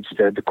they reached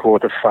the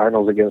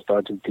quarter-finals against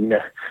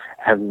Argentina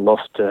and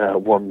lost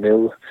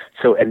 1-0.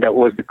 And that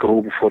was the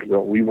goal before the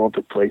goal. We want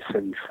to play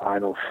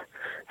semi-finals.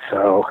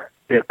 So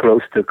they're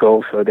close to the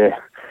goal, so they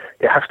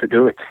have to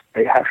do it.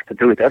 They have to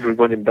do it.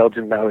 Everyone in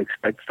Belgium now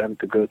expects them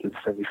to go to the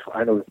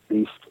semi-final at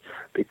least,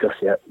 because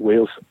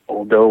Wales,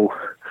 although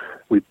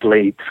we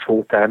played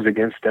 4 times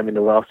against them in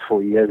the last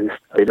 4 years, is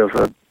a bit of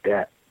a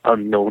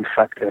unknown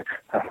factor.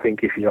 I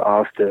think if you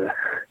ask the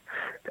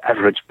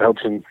average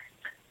Belgian,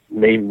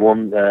 name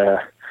one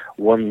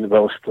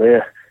Welsh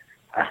player,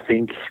 I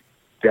think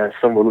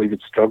some will even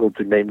struggle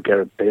to name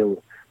Gareth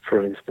Bale, for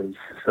instance.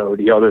 So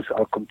the others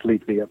are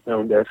completely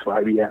unknown. That's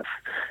why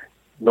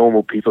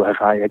normal people have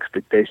high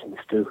expectations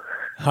too.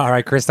 All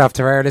right, Christophe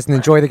Terrer, listen,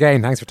 enjoy the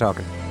game. Thanks for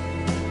talking.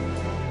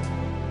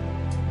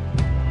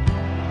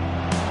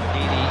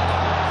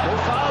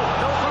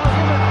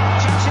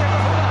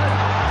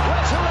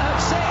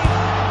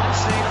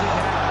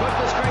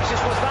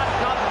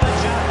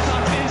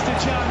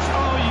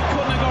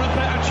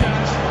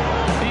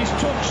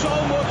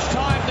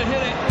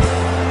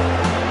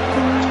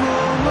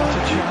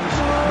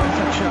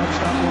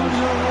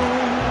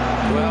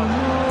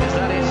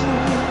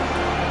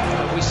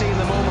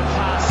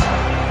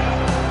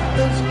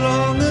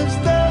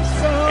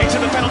 Into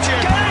the penalty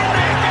area.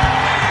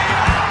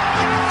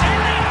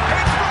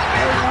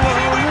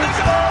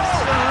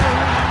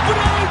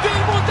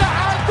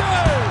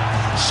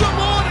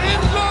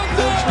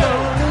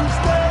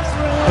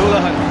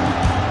 Houlihan.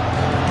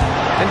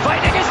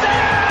 Inviting is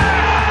there!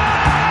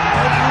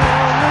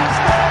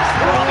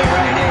 Robbie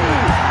Brady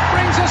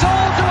brings us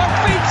all to our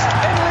feet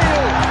in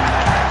Lille.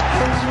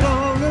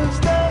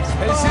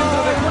 El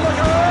centro de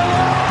Houlihan.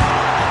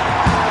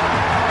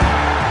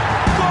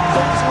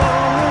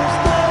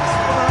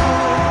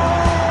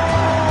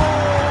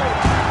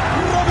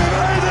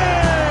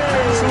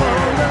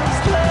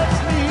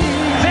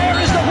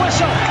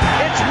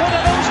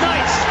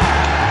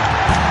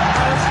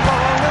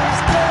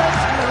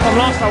 I'm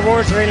lost for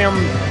words, really.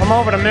 I'm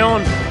over the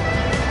moon.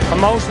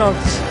 Emotional.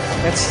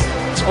 It's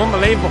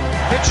unbelievable.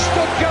 It's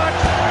Stuttgart.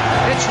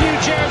 It's New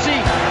Jersey.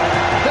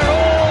 They're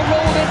all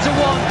rolled into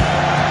one.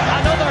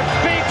 Another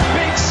big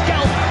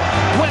scalp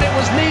when it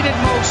was needed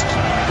most.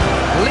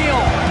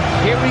 Lyon,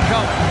 here we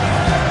come.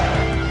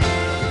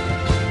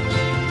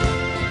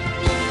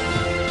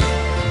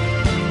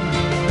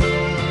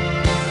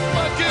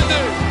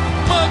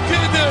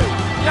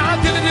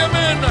 يعدل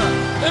اليمين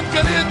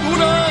إمكانية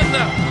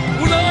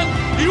هولان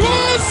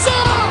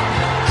يوسع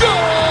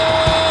goal!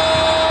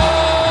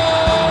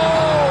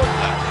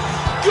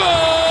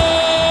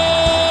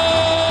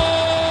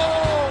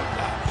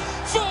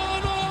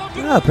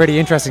 Pretty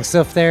interesting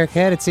stuff there,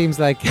 Ken. It seems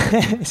like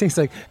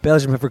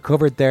Belgium have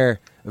recovered their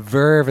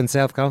verve and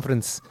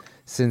self-confidence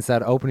since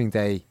that opening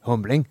day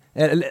humbling.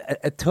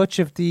 A touch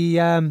of the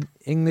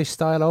English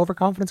style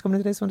overconfidence coming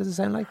into this one, does it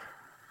sound like?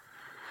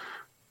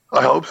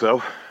 I hope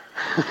so.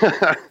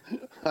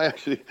 I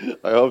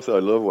hope so. I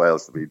love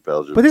Wales to beat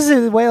Belgium. But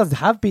Wales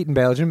have beaten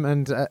Belgium,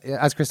 and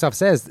as Christophe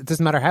says, it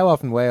doesn't matter how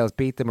often Wales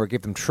beat them or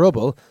give them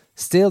trouble,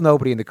 still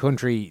nobody in the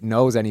country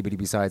knows anybody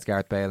besides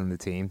Gareth Bale and the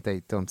team.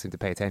 They don't seem to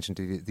pay attention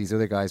to these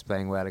other guys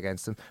playing well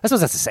against them. I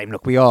suppose that's the same.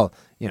 Look, we all,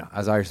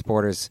 as Irish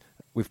supporters,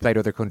 we've played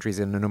other countries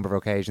in a number of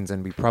occasions,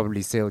 and we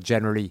probably still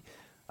generally...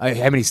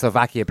 how many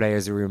Slovakia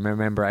players do we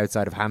remember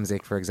outside of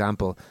Hamzik, for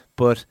example?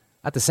 But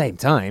at the same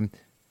time,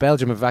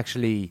 Belgium have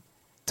actually...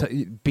 Wales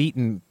have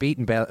beaten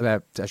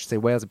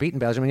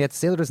Belgium, and yet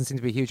still doesn't seem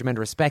to be a huge amount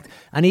of respect.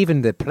 And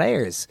even the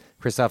players,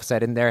 Christophe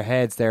said, in their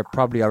heads, they're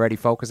probably already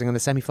focusing on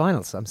the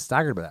semi-finals. I'm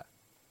staggered by that.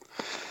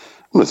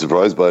 I'm not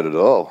surprised by it at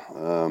all.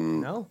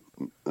 No?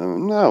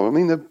 No, I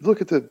mean,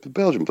 look at the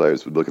Belgian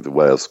players would look at the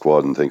Wales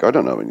squad and think, I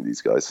don't know any of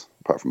these guys,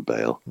 apart from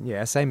Bale.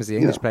 Yeah, same as the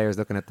English players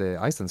looking at the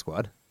Iceland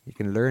squad. You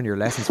can learn your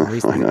lessons from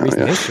recent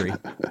history.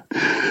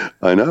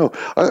 I know.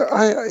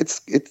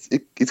 It's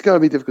got to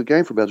be a difficult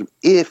game for Belgium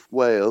if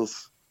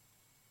Wales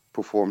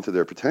perform to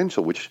their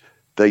potential, which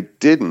they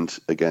didn't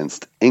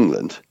against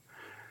England.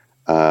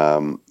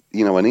 In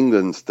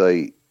England,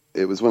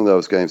 it was one of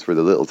those games where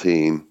the little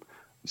team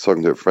was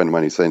talking to a friend of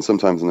mine who's saying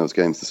sometimes in those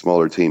games the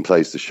smaller team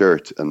plays the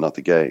shirt and not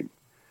the game.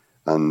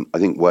 And I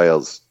think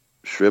Wales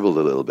shriveled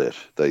a little bit.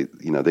 They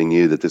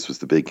knew that this was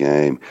the big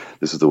game.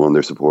 This is the one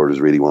their supporters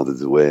really wanted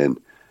to win.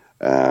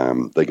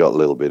 They got a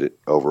little bit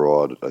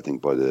overawed, I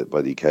think, by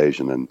the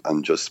occasion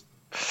and just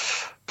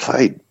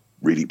played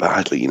really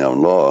badly,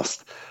 and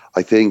lost.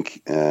 I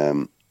think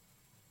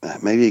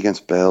maybe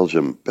against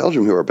Belgium,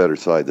 who are a better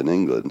side than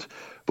England,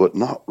 but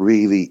not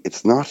really.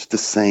 It's not the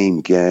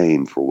same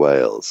game for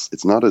Wales.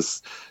 It's not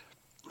as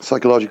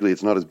psychologically.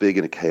 It's not as big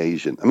an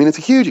occasion. I mean, it's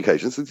a huge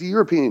occasion. It's the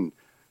European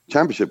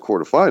Championship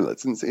quarter-final.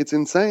 It's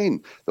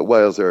insane that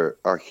Wales are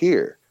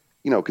here.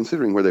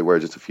 Considering where they were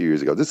just a few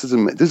years ago, this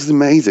is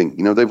amazing.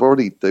 They've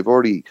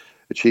already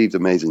achieved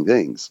amazing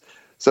things.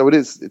 So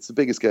it's the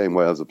biggest game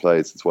Wales have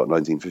played since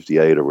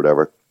 1958 or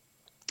whatever.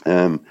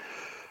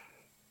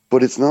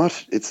 But it's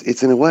not.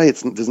 It's in a way.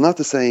 There's not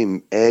the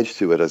same edge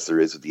to it as there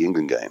is with the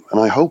England game. And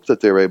I hope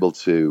that they're able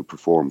to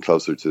perform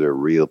closer to their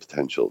real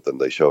potential than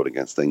they showed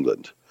against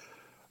England.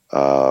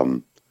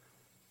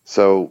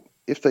 So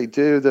if they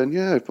do, then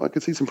yeah, I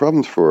could see some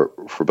problems for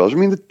Belgium.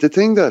 I mean,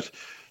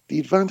 the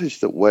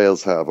advantage that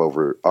Wales have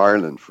over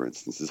Ireland, for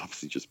instance, is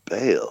obviously just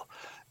Bale.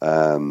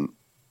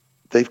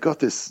 They've got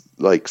this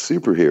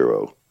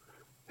superhero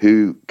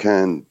who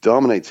can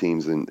dominate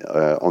teams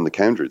on the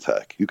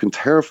counter-attack, who can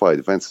terrify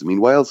defences. I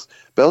mean,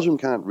 Belgium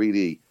can't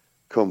really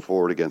come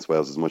forward against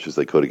Wales as much as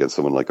they could against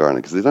someone like Ireland,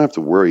 because they don't have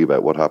to worry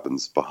about what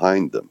happens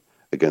behind them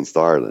against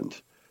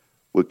Ireland.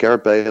 With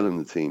Gareth Bale in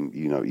the team,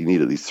 you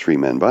need at least 3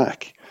 men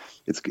back.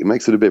 It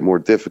makes it a bit more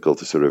difficult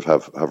to sort of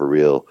have a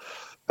real,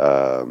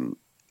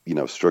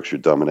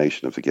 structured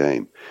domination of the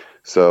game.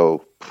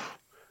 So,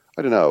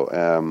 I don't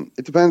know.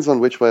 It depends on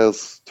which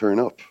Wales turn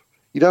up.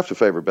 You'd have to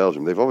favour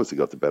Belgium. They've obviously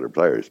got the better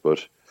players,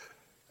 but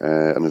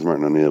and as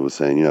Martin O'Neill was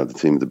saying, the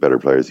team with the better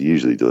players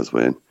usually does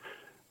win,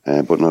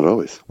 but not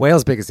always.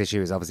 Wales' biggest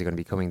issue is obviously going to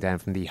be coming down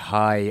from the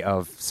high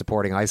of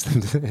supporting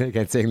Iceland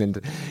against England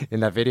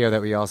in that video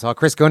that we all saw.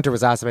 Chris Gunter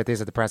was asked about this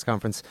at the press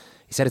conference.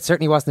 He said it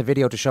certainly wasn't a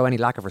video to show any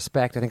lack of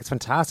respect. I think it's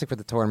fantastic for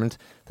the tournament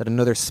that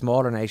another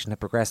smaller nation had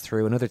progressed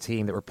through, another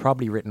team that were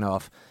probably written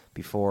off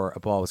before a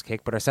ball was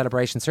kicked. But our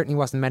celebration certainly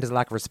wasn't meant as a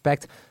lack of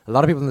respect. A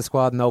lot of people in the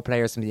squad know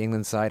players from the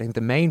England side. I think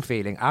the main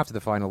feeling after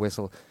the final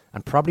whistle,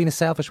 and probably in a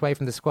selfish way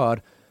from the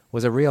squad,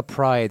 was a real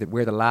pride that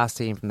we're the last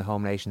team from the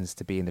home nations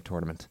to be in the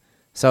tournament.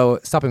 So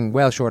stopping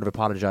well short of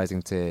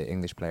apologising to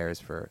English players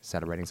for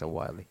celebrating so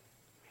wildly.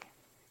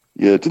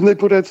 Yeah, didn't they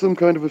put out some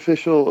kind of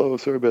official? Oh,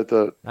 sorry about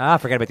that.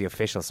 Forget about the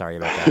official. Sorry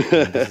about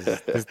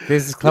that.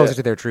 this is closer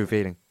to their true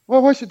feeling.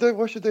 Well, why should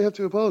they have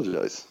to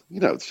apologise?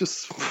 It's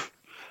just.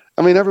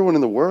 I mean, everyone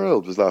in the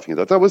world was laughing at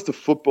that. That was the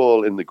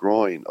football in the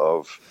groin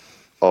of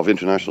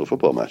international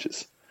football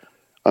matches.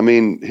 I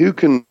mean, who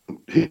could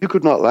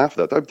not laugh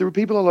at that? There were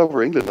people all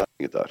over England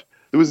laughing at that.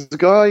 There was a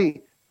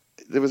guy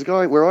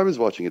where I was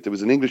watching it. There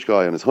was an English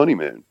guy on his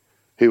honeymoon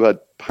who had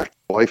packed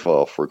his wife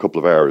off for a couple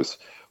of hours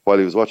while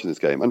he was watching this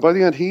game. And by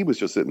the end, he was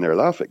just sitting there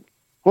laughing.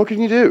 What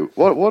can you do?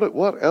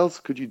 What else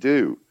could you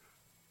do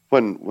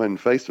when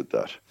faced with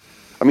that?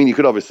 I mean, you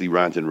could obviously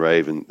rant and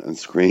rave and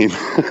scream,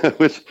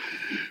 which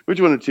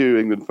one or two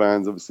England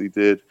fans obviously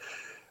did.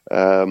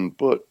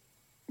 But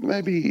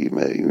maybe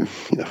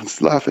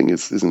laughing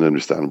isn't an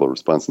understandable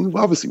response. And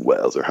obviously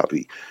Wales are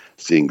happy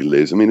seeing England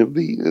lose. I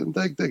mean,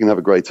 they can have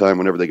a great time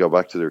whenever they go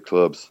back to their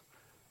clubs.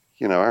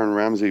 Aaron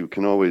Ramsey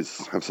can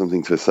always have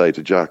something to say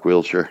to Jack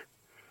Wilshere.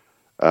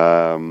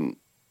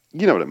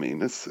 You know what I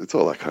mean? It's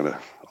all that kind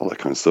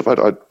of stuff.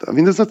 I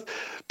mean, there's a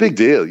big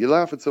deal. You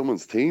laugh at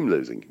someone's team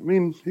losing. I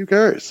mean, who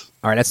cares?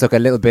 All right, let's look a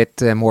little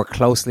bit more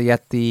closely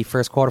at the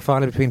first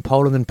quarterfinal between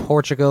Poland and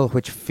Portugal,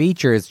 which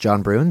features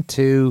John Brewin,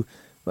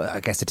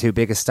 the two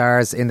biggest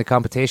stars in the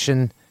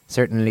competition.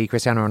 Certainly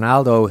Cristiano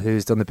Ronaldo,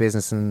 who's done the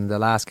business in the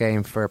last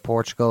game for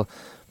Portugal,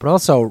 but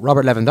also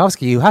Robert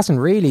Lewandowski, who hasn't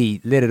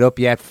really lit it up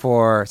yet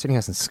certainly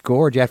hasn't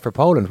scored yet for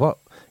Poland.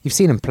 You've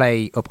seen him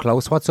play up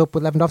close. What's up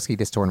with Lewandowski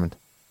this tournament?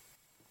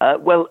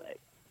 Well,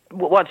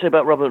 what I'd say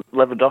about Robert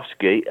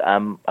Lewandowski,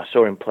 I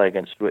saw him play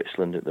against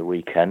Switzerland at the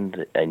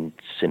weekend in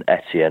St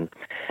Etienne,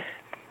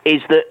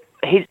 is that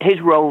his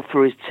role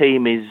for his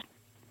team is,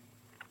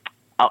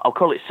 I'll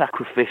call it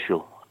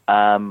sacrificial.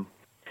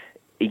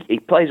 He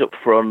plays up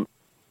front,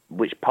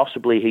 which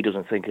possibly he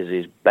doesn't think is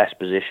his best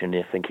position.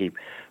 I think he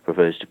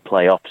prefers to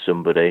play off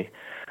somebody.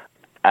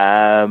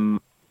 And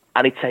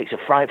he takes a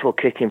frightful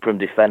kicking from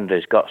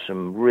defenders, got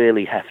some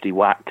really hefty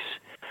whacks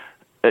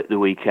at the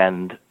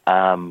weekend.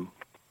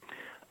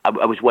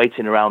 I was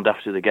waiting around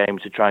after the game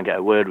to try and get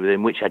a word with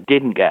him, which I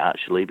didn't get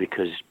actually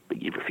because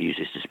he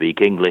refuses to speak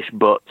English,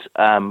 but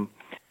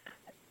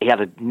he had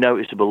a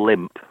noticeable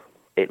limp.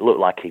 It looked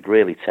like he'd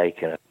really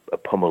taken a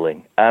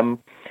pummeling. And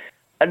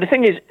the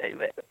thing is,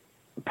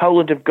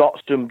 Poland have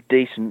got some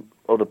decent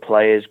other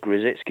players.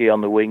 Grzycki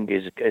on the wing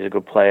is a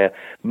good player.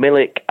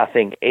 Milik, I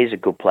think, is a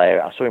good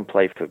player. I saw him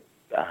play for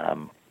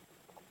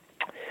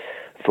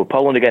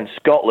Poland against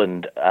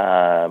Scotland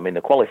in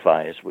the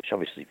qualifiers, which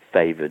obviously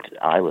favoured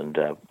Ireland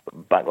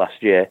back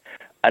last year.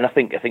 I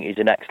think he's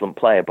an excellent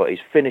player, but his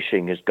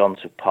finishing has gone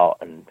to pot,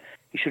 and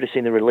you should have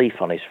seen the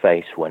relief on his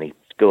face when he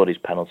scored his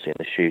penalty in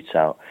the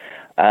shootout.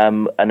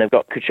 And they've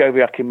got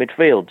Kuchowiak in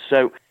midfield.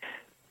 So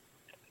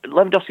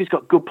Lewandowski's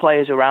got good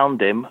players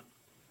around him,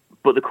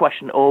 but the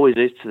question always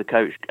is to the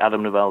coach,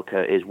 Adam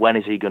Nevelka, is when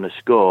is he going to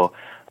score?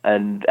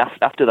 And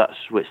after that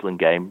Switzerland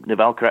game,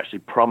 Nevelka actually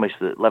promised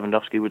that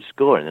Lewandowski would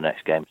score in the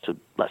next game. So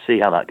let's see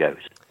how that goes.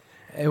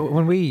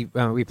 When we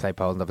played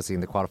Poland, obviously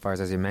in the qualifiers,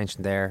 as you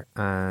mentioned there,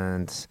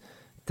 and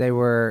they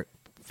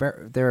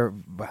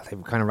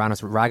kind of ran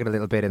us ragged a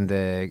little bit in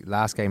the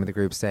last game of the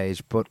group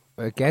stage, but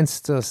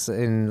against us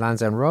in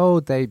Lansdowne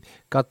Road, they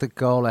got the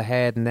goal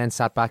ahead and then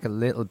sat back a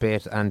little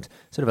bit and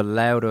sort of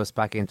allowed us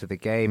back into the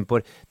game.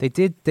 But they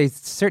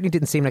certainly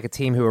didn't seem like a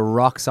team who were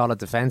rock solid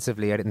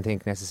defensively. I didn't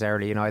think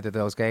necessarily in either of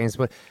those games,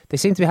 but they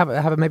seem to have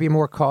a maybe a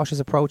more cautious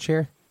approach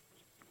here.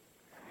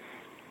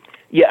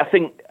 Yeah, I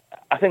think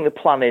the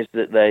plan is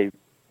that they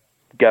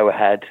go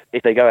ahead.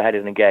 If they go ahead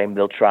in a game,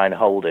 they'll try and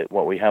hold it.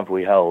 What we have,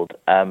 we hold.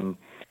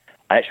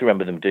 I actually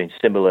remember them doing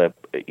similar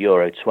at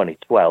Euro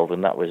 2012,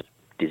 and that was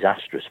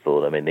disastrous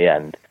for them in the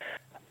end.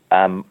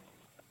 And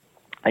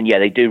yeah,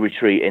 they do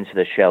retreat into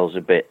their shells a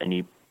bit, and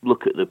you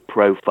look at the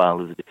profile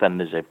of the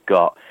defenders they've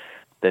got.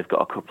 They've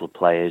got a couple of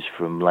players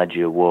from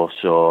Legia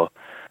Warsaw,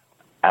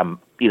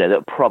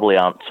 that probably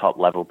aren't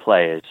top-level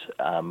players,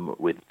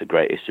 with the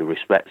greatest of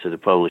respect to the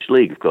Polish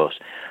league, of course.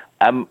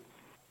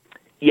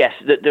 Yes,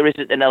 there is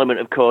an element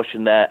of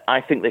caution there.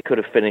 I think they could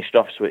have finished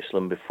off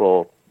Switzerland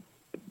before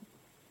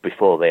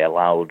they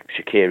allowed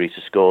Shaqiri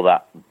to score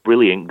that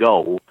brilliant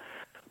goal,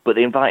 but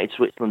they invited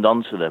Switzerland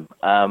onto them.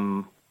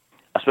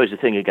 I suppose the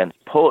thing against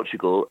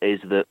Portugal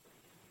is that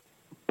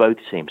both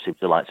teams seem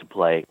to like to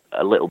play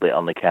a little bit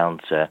on the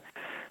counter,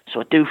 so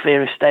I do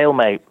fear a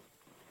stalemate.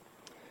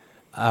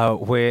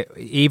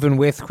 Even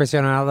with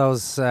Cristiano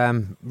Ronaldo's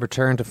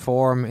return to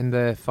form in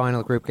the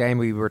final group game,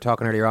 we were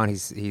talking earlier on,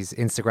 he's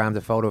Instagrammed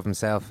a photo of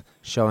himself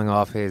showing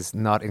off his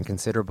not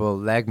inconsiderable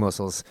leg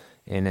muscles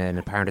in an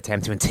apparent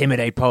attempt to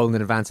intimidate Poland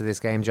in advance of this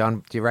game.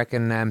 John, do you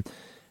reckon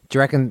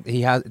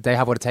they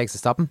have what it takes to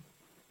stop him?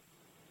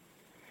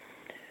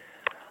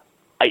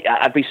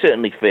 I'd be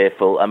certainly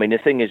fearful. I mean, the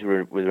thing is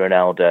with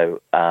Ronaldo,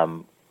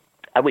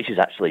 which is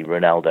actually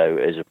Ronaldo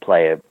as a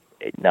player,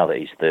 now that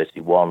he's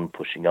 31,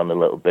 pushing on a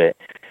little bit,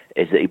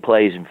 is that he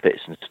plays in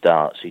fits and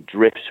starts. He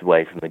drifts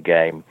away from the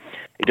game.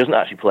 He doesn't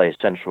actually play a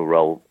central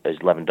role as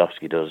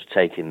Lewandowski does,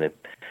 taking the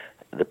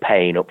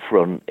pain up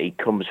front. He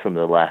comes from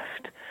the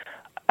left.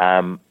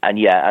 And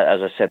yeah,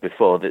 as I said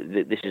before,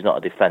 this is not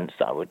a defence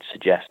that I would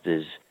suggest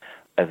is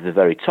of the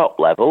very top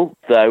level,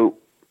 though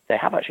they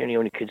have actually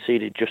only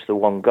conceded just the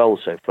one goal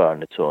so far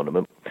in the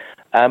tournament.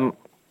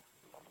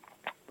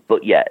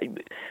 But yeah,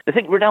 I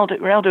think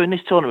Ronaldo in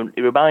this tournament,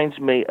 it reminds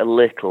me a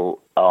little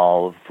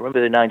of,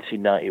 remember the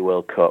 1990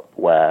 World Cup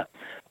where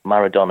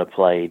Maradona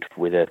played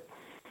with an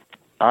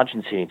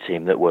Argentine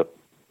team that were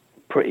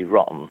pretty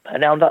rotten.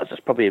 And now that's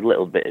probably a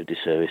little bit of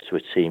disservice to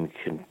a team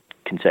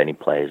containing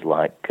players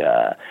like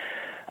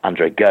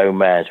Andre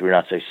Gomez,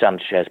 Renato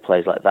Sanchez,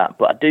 players like that.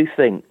 But I do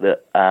think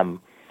that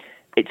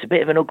it's a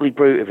bit of an ugly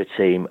brute of a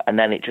team, and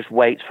then it just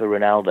waits for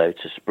Ronaldo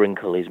to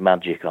sprinkle his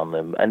magic on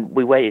them. And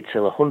we waited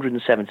till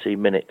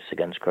 117 minutes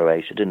against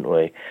Croatia, didn't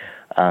we?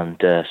 And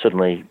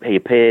suddenly he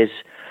appears,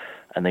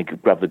 and they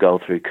grab the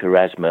goal through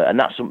Quaresma, and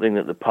that's something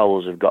that the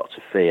Poles have got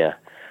to fear.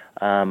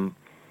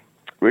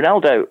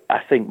 Ronaldo, I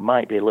think,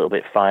 might be a little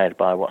bit fired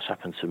by what's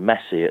happened to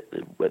Messi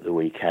at the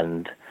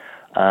weekend.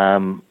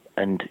 And,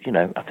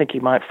 I think he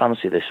might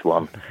fancy this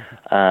one.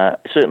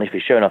 Certainly if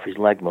he's showing off his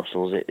leg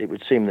muscles, it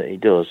would seem that he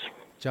does.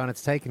 John,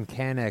 it's taken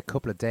Ken a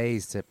couple of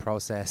days to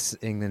process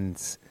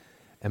England's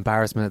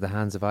embarrassment at the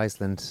hands of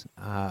Iceland.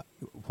 We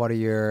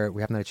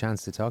haven't had a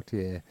chance to talk to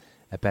you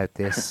about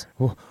this.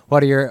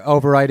 What are your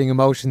overriding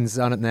emotions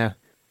on it now?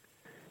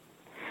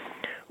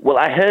 Well,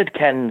 I heard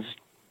Ken's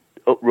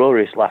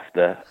uproarious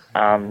laughter,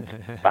 and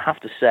I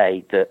have to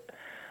say that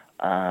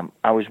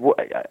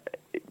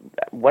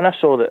when I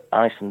saw that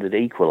Iceland had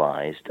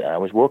equalised, I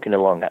was walking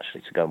along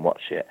actually to go and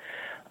watch it,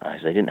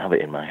 as they didn't have it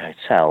in my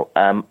hotel,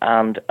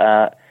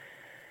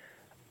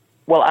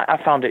 Well, I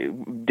found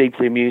it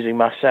deeply amusing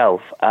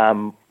myself.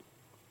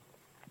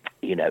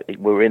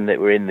 We're in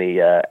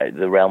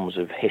the realms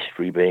of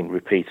history being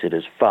repeated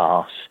as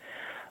farce,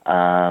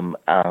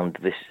 and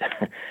this.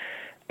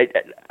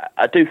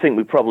 I do think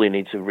we probably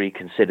need to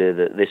reconsider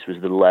that this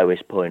was the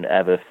lowest point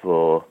ever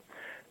for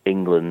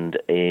England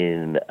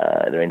in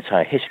their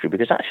entire history,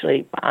 because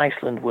actually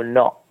Iceland were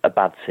not a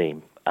bad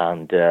team,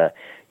 and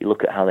you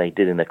look at how they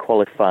did in their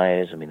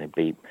qualifiers. I mean, they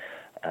beat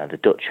the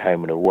Dutch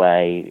home and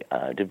away,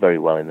 did very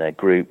well in their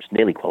groups,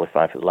 nearly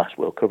qualified for the last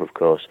World Cup, of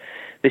course.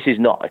 This is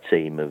not a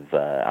team of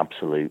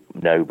absolute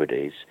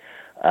nobodies,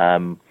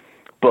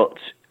 but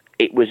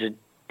it was a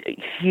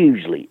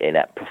hugely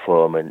inept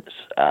performance.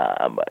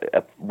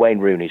 Wayne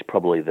Rooney's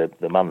probably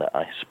the man that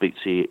I speak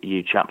to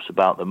you chaps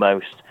about the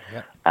most,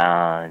 yeah.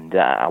 And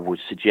I would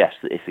suggest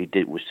that if he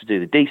was to do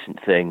the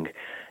decent thing,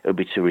 it would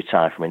be to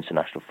retire from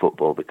international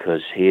football,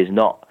 because he is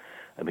not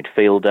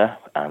midfielder,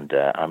 and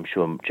I'm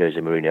sure Jose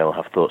Mourinho will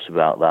have thoughts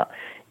about that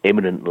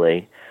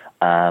imminently.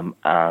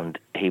 And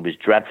he was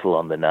dreadful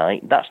on the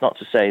night. That's not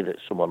to say that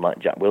someone like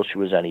Jack Wilshere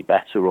was any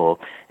better or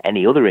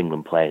any other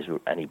England players were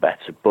any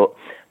better, but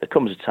there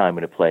comes a time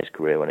in a player's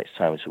career when it's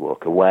time to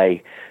walk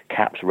away,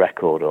 caps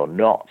record or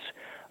not.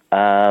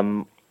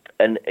 And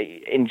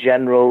in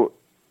general,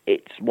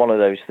 it's one of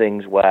those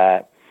things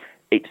where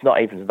it's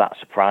not even that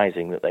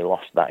surprising that they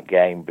lost that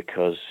game,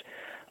 because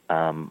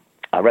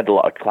I read a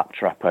lot of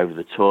claptrap over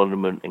the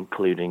tournament,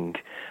 including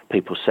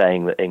people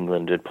saying that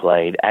England had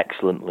played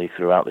excellently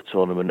throughout the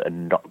tournament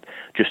and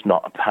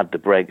not had the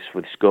breaks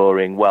with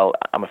scoring. Well,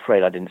 I'm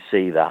afraid I didn't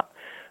see that.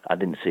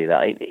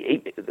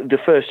 The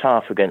first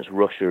half against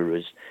Russia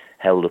was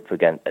held up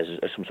against as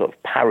some sort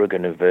of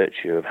paragon of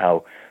virtue of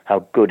how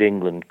good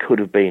England could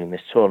have been in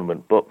this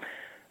tournament. But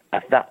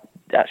that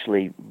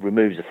actually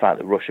removes the fact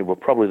that Russia were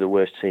probably the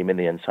worst team in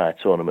the entire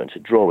tournament. To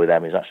draw with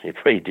them is actually a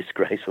pretty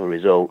disgraceful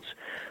result.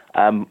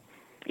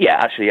 Yeah,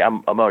 actually,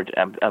 I'm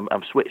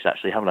switched,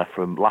 actually, haven't I,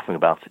 from laughing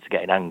about it to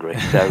getting angry.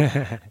 So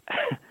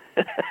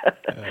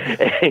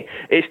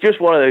it's just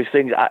one of those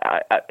things.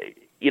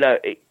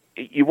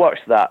 You watch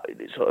that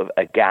sort of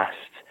aghast.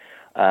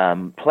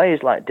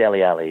 Players like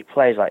Dele Alli,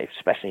 players like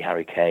especially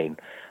Harry Kane,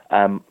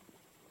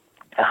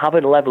 have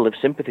a level of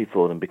sympathy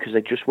for them because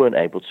they just weren't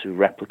able to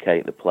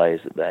replicate the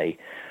players that they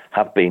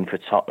have been for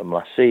Tottenham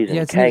last season.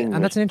 Yeah,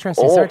 and that's an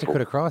interesting, sorry to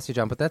cut across you,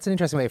 John, but that's an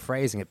interesting way of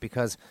phrasing it,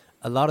 because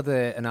a lot of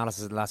the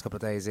analysis of the last couple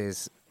of days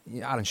is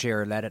Alan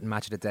Shearer led it in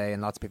Match of the Day,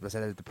 and lots of people have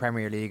said that the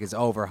Premier League is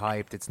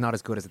overhyped, it's not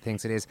as good as it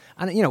thinks it is.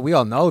 And, we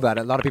all know that.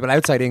 A lot of people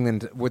outside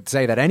England would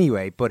say that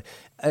anyway, but,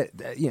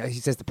 he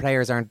says the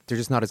players they're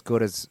just not as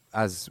good as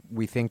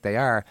we think they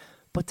are.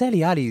 But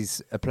Dele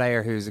Alli's a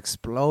player who's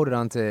exploded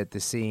onto the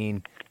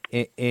scene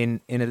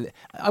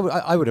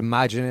I would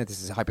imagine it.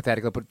 This is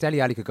hypothetical, but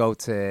Dele Alli could go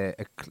to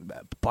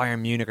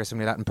Bayern Munich or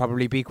something like that and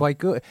probably be quite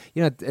good.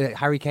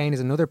 Harry Kane is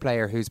another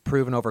player who's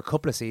proven over a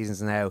couple of seasons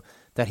now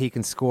that he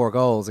can score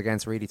goals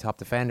against really top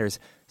defenders.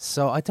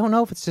 So I don't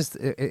know if it's just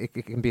it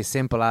can be as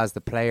simple as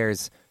the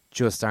players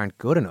just aren't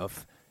good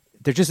enough.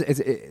 The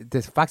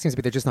fact seems to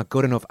be they're just not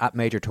good enough at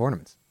major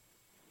tournaments.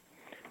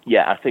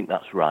 Yeah, I think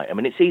that's right. I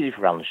mean, it's easy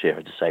for Alan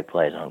Shearer to say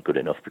players aren't good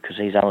enough because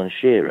he's Alan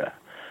Shearer.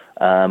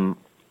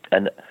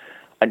 And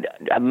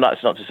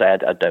that's not to say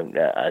I don't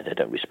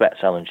respect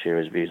Alan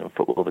Shearer's views on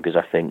football, because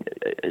I think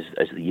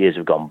as the years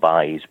have gone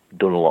by, he's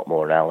done a lot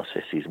more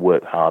analysis. He's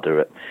worked harder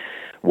at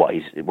what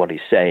he's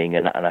saying,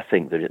 and I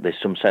think that there's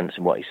some sense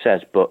in what he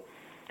says. But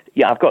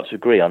yeah, I've got to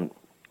agree on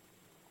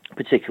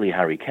particularly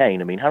Harry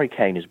Kane. I mean, Harry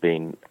Kane has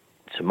been,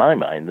 to my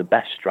mind, the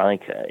best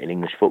striker in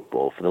English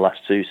football for the last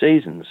 2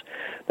 seasons.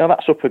 Now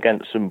that's up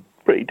against some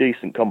pretty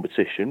decent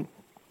competition.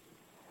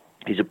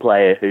 He's a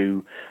player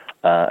who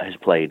has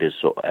played as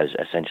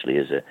essentially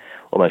as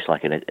almost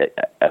like a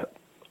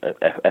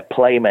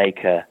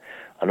playmaker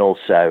and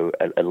also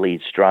a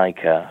lead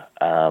striker,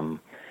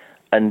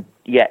 and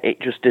yet it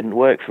just didn't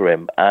work for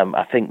him.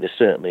 I think there's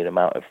certainly an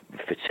amount of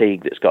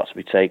fatigue that's got to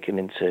be taken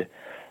into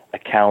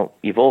account.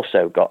 You've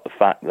also got the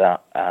fact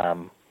that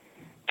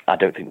I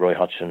don't think Roy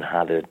Hodgson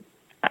had a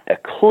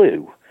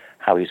clue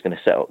how he was going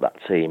to set up that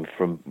team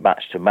from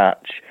match to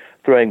match.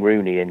 Throwing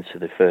Rooney into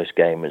the first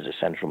game as a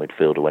central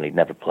midfielder when he'd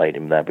never played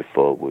him there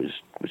before was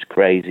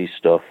crazy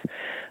stuff.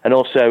 And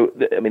also,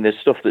 I mean, there's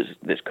stuff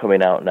that's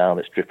coming out now,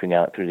 that's dripping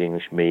out through the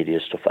English media,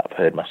 stuff that I've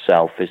heard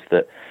myself, is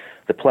that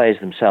the players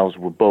themselves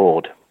were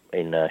bored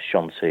in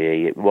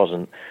Chantilly. It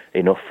wasn't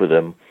enough for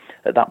them.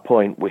 At that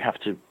point, we have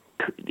to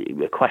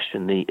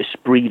question the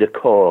esprit de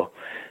corps,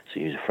 to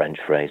use a French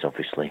phrase,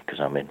 obviously,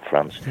 because I'm in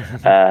France,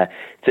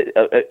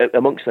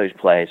 amongst those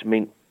players. I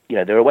mean,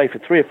 they're away for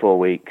 3 or 4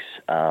 weeks.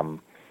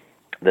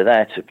 They're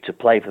there to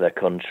play for their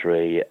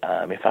country.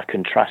 If I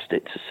contrast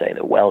it to, say,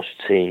 the Welsh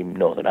team,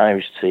 Northern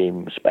Irish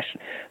team,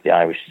 especially the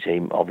Irish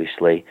team,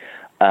 obviously,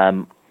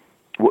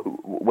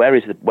 where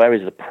is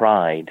the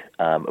pride?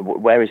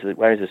 Where is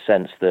the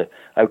sense that,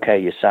 okay,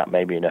 you're sat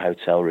maybe in a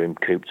hotel room,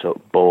 cooped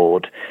up,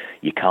 bored,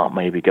 you can't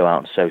maybe go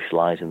out and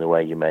socialise in the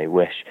way you may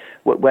wish.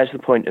 Where's the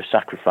point of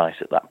sacrifice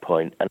at that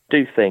point? And I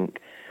do think,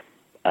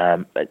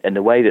 and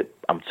the way that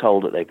I'm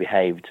told that they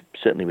behaved,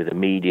 certainly with the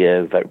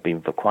media,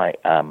 being quite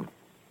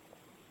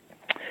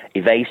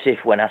evasive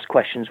when asked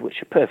questions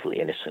which are perfectly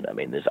innocent. I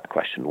mean, there's that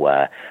question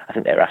where I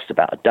think they were asked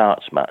about a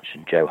darts match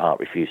and Joe Hart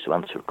refused to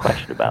answer a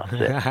question about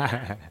it.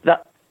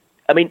 That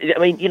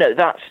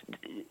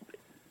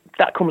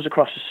comes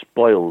across as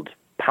spoiled,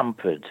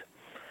 pampered.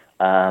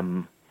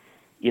 To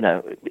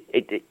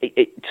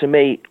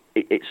me,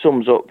 it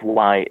sums up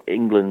why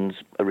England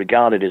are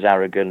regarded as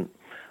arrogant.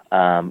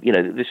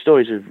 The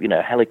stories of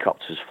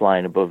helicopters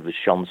flying above the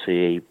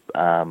Chantilly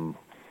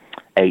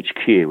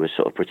HQ as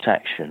sort of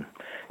protection.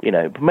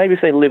 But maybe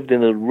if they lived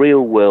in the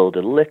real world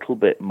a little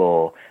bit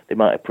more, they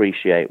might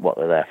appreciate what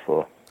they're there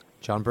for.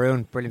 John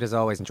Brune, brilliant as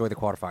always. Enjoy the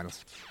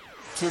quarterfinals.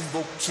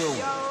 Timbuktu.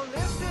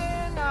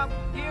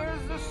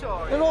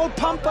 They're all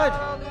pampered.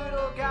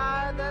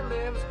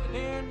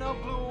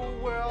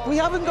 We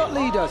haven't got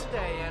leaders.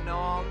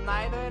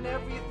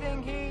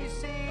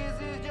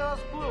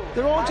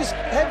 They're all just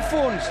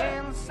headphones.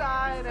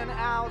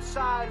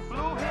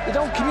 They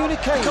don't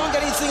communicate. Can't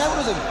get anything out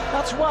of them.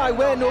 That's why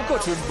we're no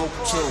good.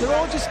 They're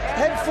all just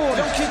headphones.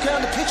 They don't communicate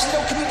on the pitch. They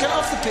don't communicate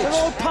off the pitch. They're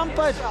all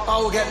pampered.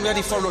 Oh, we're getting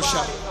ready for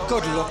Russia.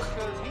 Good luck.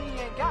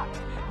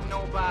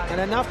 And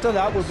then after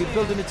that, we'll be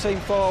building a team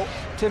for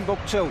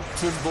Timbuktu.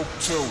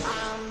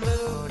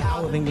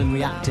 How have England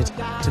reacted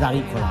to that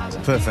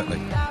equaliser? Perfectly.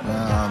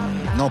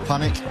 No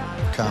panic,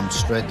 calm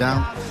straight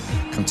down,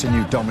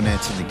 continue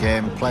dominating the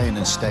game, playing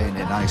and staying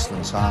in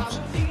Iceland's halves.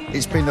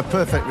 It's been the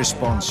perfect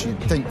response. You'd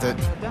think that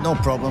no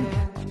problem.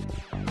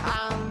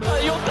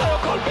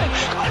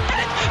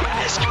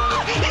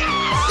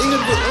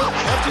 England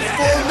after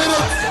 4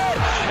 minutes,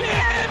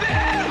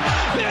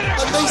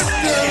 and they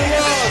still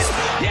lost.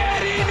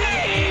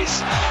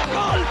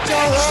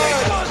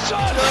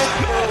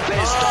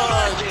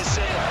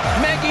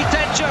 Maggie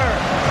Thatcher,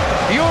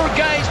 your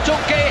guys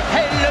took a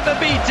hell of a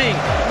beating.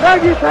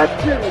 Maggie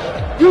Thatcher,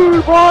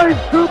 you boys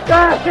took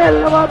a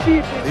hell of a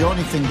beating. The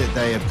only thing that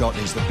they have got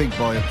is the big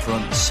boy up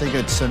front,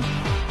 Sigurdsson,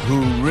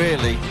 who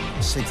really,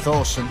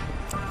 Sigthorsson.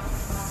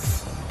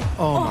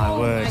 Oh my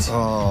word.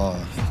 Oh.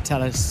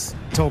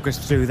 Talk us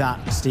through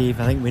that, Steve.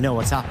 I think we know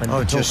what's happened.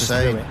 Oh, just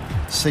say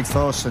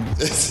Sigthorsson.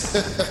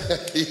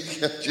 You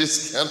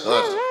just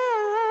cannot.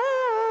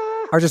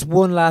 Or just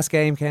one last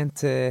game, Kent,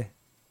 to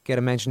get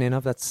a mention in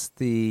of. That's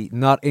the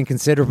not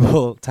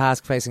inconsiderable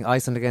task facing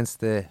Iceland against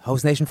the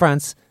host nation,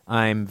 France.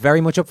 I'm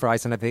very much up for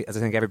Iceland, as I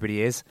think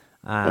everybody is,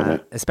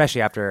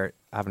 especially after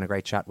having a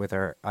great chat with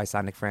our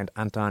Icelandic friend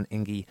Anton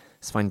Ingi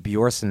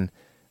Sveinbjörnsson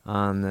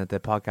on the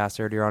podcast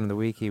earlier on in the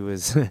week.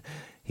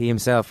 He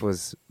himself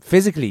was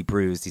physically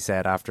bruised, he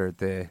said, after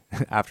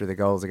the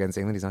goals against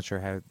England. He's not sure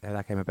how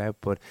that came about,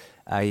 but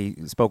he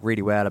spoke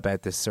really well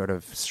about this sort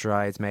of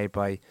strides made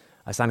by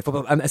Icelandic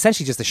football, and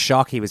essentially just the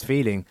shock he was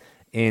feeling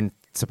in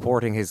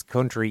supporting his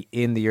country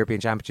in the European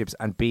Championships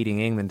and beating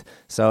England.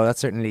 So that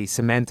certainly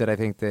cemented, I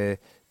think, the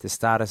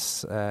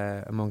status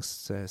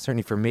amongst,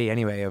 certainly for me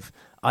anyway, of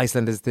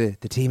Iceland as the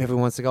team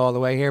everyone wants to go all the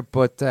way here.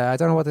 But I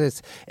don't know what it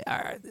is.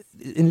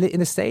 In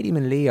the stadium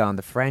in Lyon,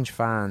 the French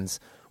fans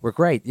were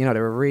great. You know, they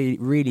were really,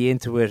 really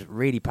into it,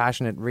 really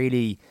passionate,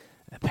 really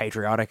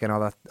patriotic and all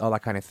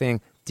that kind of thing.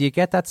 Do you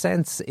get that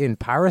sense in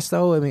Paris,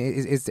 though? I mean,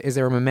 is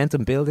there a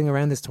momentum building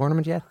around this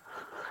tournament yet?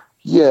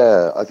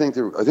 Yeah, I think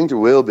there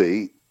will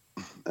be.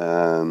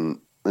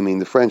 I mean,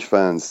 the French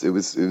fans, it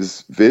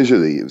was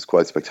visually, it was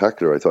quite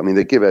spectacular, I thought. I mean,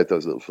 they give out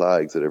those little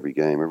flags at every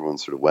game.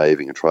 Everyone's sort of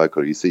waving a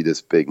tricolour. You see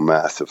this big,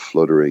 massive,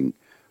 fluttering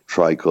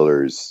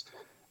tricolours.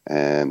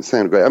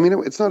 Sound great. I mean,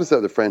 it's not as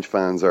though the French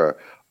fans are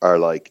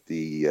like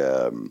the,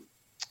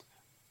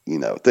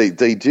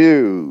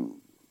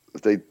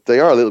 they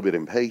are a little bit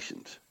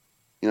impatient.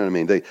 You know what I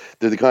mean? They're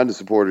the kind of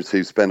supporters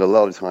who spend a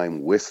lot of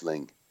time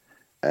whistling,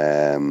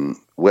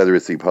 whether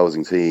it's the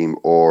opposing team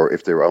or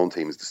if their own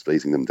team is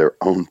displeasing them, their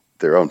own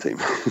team.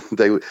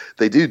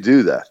 they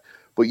do that.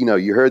 But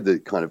you heard the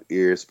kind of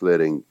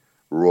ear-splitting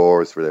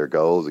roars for their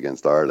goals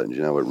against Ireland.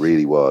 It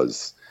really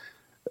was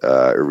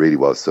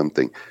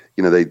something.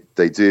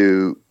 They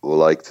do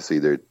like to see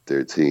their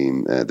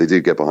team. They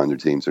do get behind their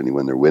team certainly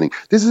when they're winning.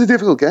 This is a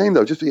difficult game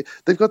though.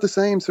 They've got the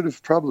same sort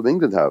of problem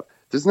England have.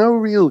 There's no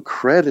real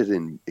credit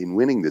in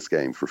winning this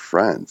game for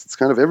France. It's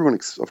kind of everyone.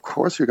 Of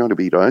course, you're going to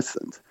beat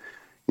Iceland.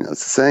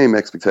 It's the same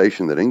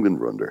expectation that England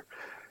were under.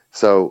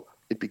 So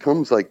it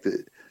becomes like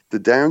the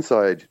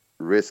downside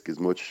risk is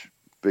much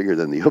bigger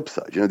than the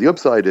upside. The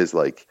upside is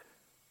like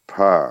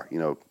par.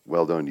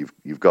 Well done.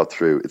 You've got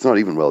through. It's not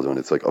even well done.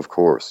 It's like, of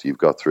course, you've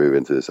got through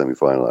into the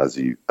semi-final as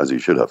you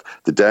should have.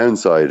 The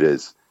downside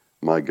is,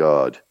 my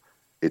God,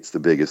 it's the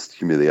biggest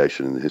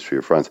humiliation in the history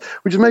of France,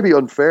 which is maybe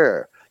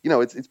unfair.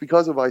 It's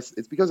because of ice.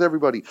 It's because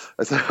everybody.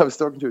 I was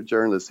talking to a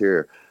journalist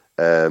here.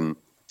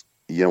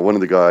 One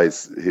of the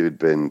guys who'd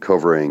been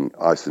covering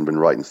Iceland, been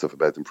writing stuff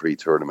about them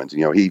pre-tournament.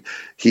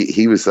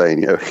 He was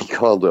saying, he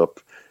called up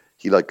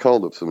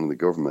someone in the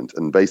government,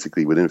 and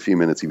basically within a few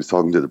minutes he was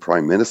talking to the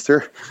Prime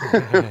Minister.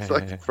 It's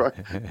like the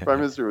Prime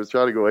Minister was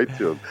trying to go out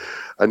to him,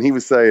 and he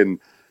was saying,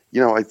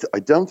 I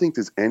don't think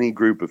there's any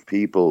group of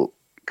people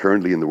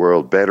currently in the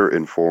world better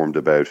informed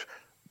about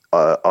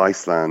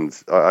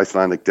Icelandic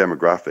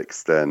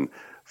demographics than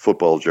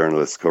football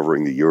journalists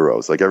covering the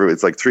Euros.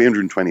 It's like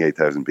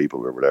 328,000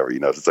 people or whatever.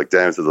 It's like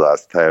down to the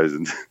last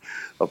 1,000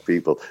 of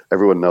people.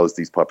 Everyone knows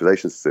these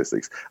population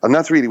statistics, and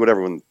that's really what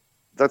everyone.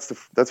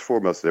 That's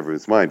foremost in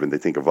everyone's mind when they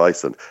think of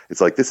Iceland.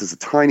 It's like, this is a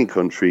tiny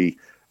country,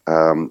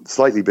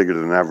 slightly bigger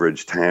than an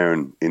average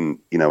town in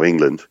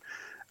England.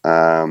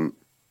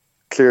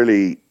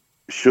 Clearly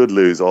should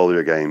lose all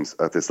their games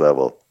at this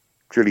level.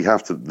 Clearly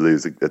have to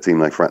lose to a team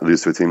like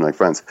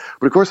France.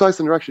 But of course,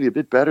 Iceland are actually a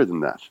bit better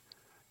than that.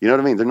 You know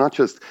what I mean? They're not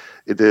just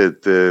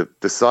the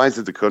size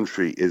of the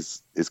country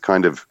is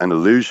kind of an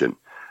illusion.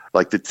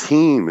 Like, the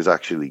team is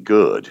actually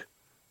good.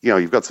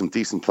 You've got some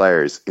decent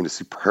players in a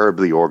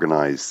superbly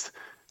organized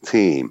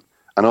team,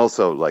 and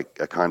also like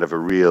a kind of a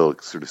real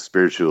sort of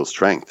spiritual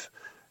strength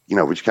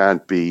which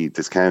can't be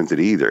discounted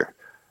either.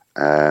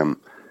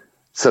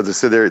 So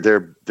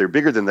they're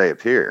bigger than they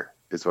appear,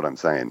 is what I'm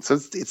saying. So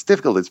it's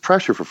difficult. It's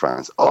pressure for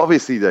France.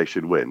 Obviously, they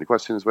should win. The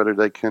question is whether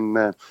they can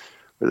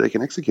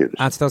execute it.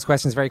 Answer those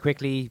questions very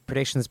quickly.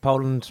 Predictions: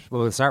 Poland.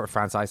 Well, we'll start with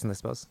France, Iceland, I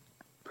suppose.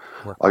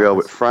 I'll go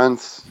with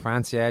France.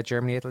 France, yeah.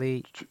 Germany,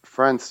 Italy.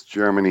 France,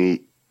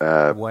 Germany,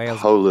 Wales,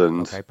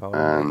 Poland, okay,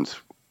 and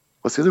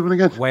what's the other one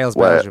again? Wales,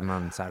 Belgium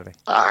on Saturday.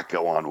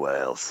 Go on,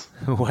 Wales.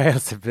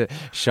 Wales, a bit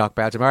shock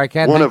Belgium. All right,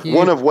 Ken,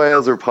 one of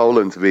Wales or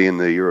Poland to be in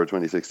the Euro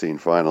 2016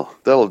 final.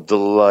 That'll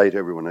delight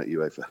everyone at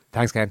UEFA.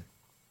 Thanks, Ken.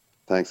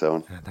 Thanks,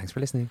 Owen. Thanks for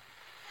listening.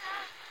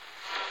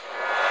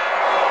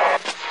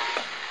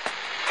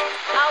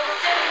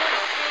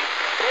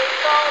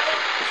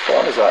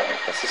 What time is that?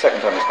 That's the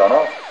second time it's gone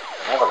off.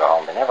 They never go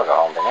home, they never go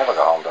home, they never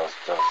go home,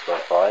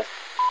 those boys.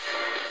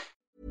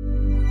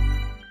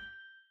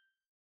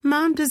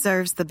 Mom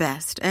deserves the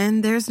best,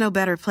 and there's no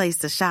better place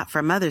to shop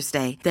for Mother's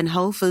Day than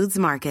Whole Foods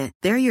Market.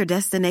 They're your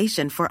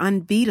destination for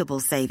unbeatable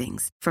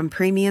savings, from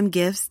premium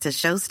gifts to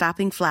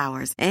show-stopping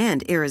flowers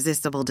and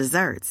irresistible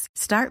desserts.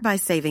 Start by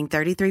saving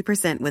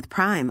 33% with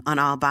Prime on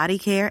all body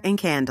care and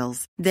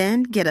candles.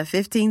 Then get a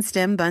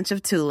 15-stem bunch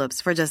of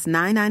tulips for just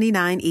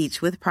 $9.99 each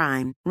with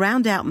Prime.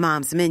 Round out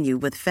Mom's menu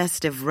with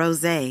festive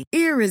rosé,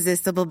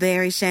 irresistible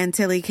berry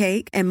chantilly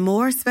cake, and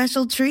more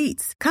special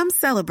treats. Come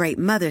celebrate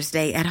Mother's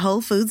Day at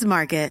Whole Foods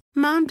Market.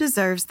 Mom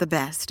deserves the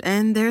best,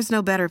 and there's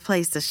no better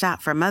place to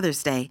shop for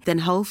Mother's Day than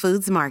Whole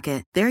Foods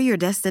Market. They're your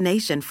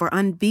destination for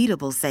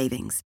unbeatable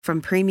savings,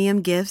 from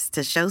premium gifts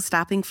to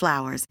show-stopping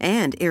flowers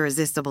and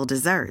irresistible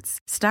desserts.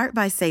 Start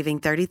by saving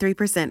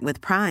 33%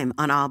 with Prime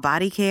on all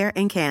body care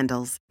and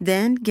candles.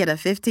 Then get a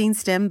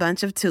 15-stem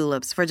bunch of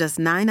tulips for just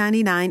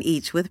 $9.99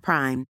 each with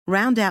Prime.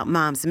 Round out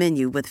Mom's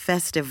menu with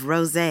festive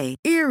rosé,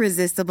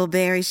 irresistible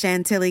berry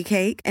chantilly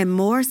cake, and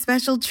more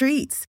special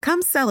treats.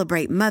 Come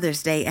celebrate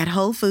Mother's Day at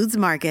Whole Foods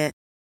Market.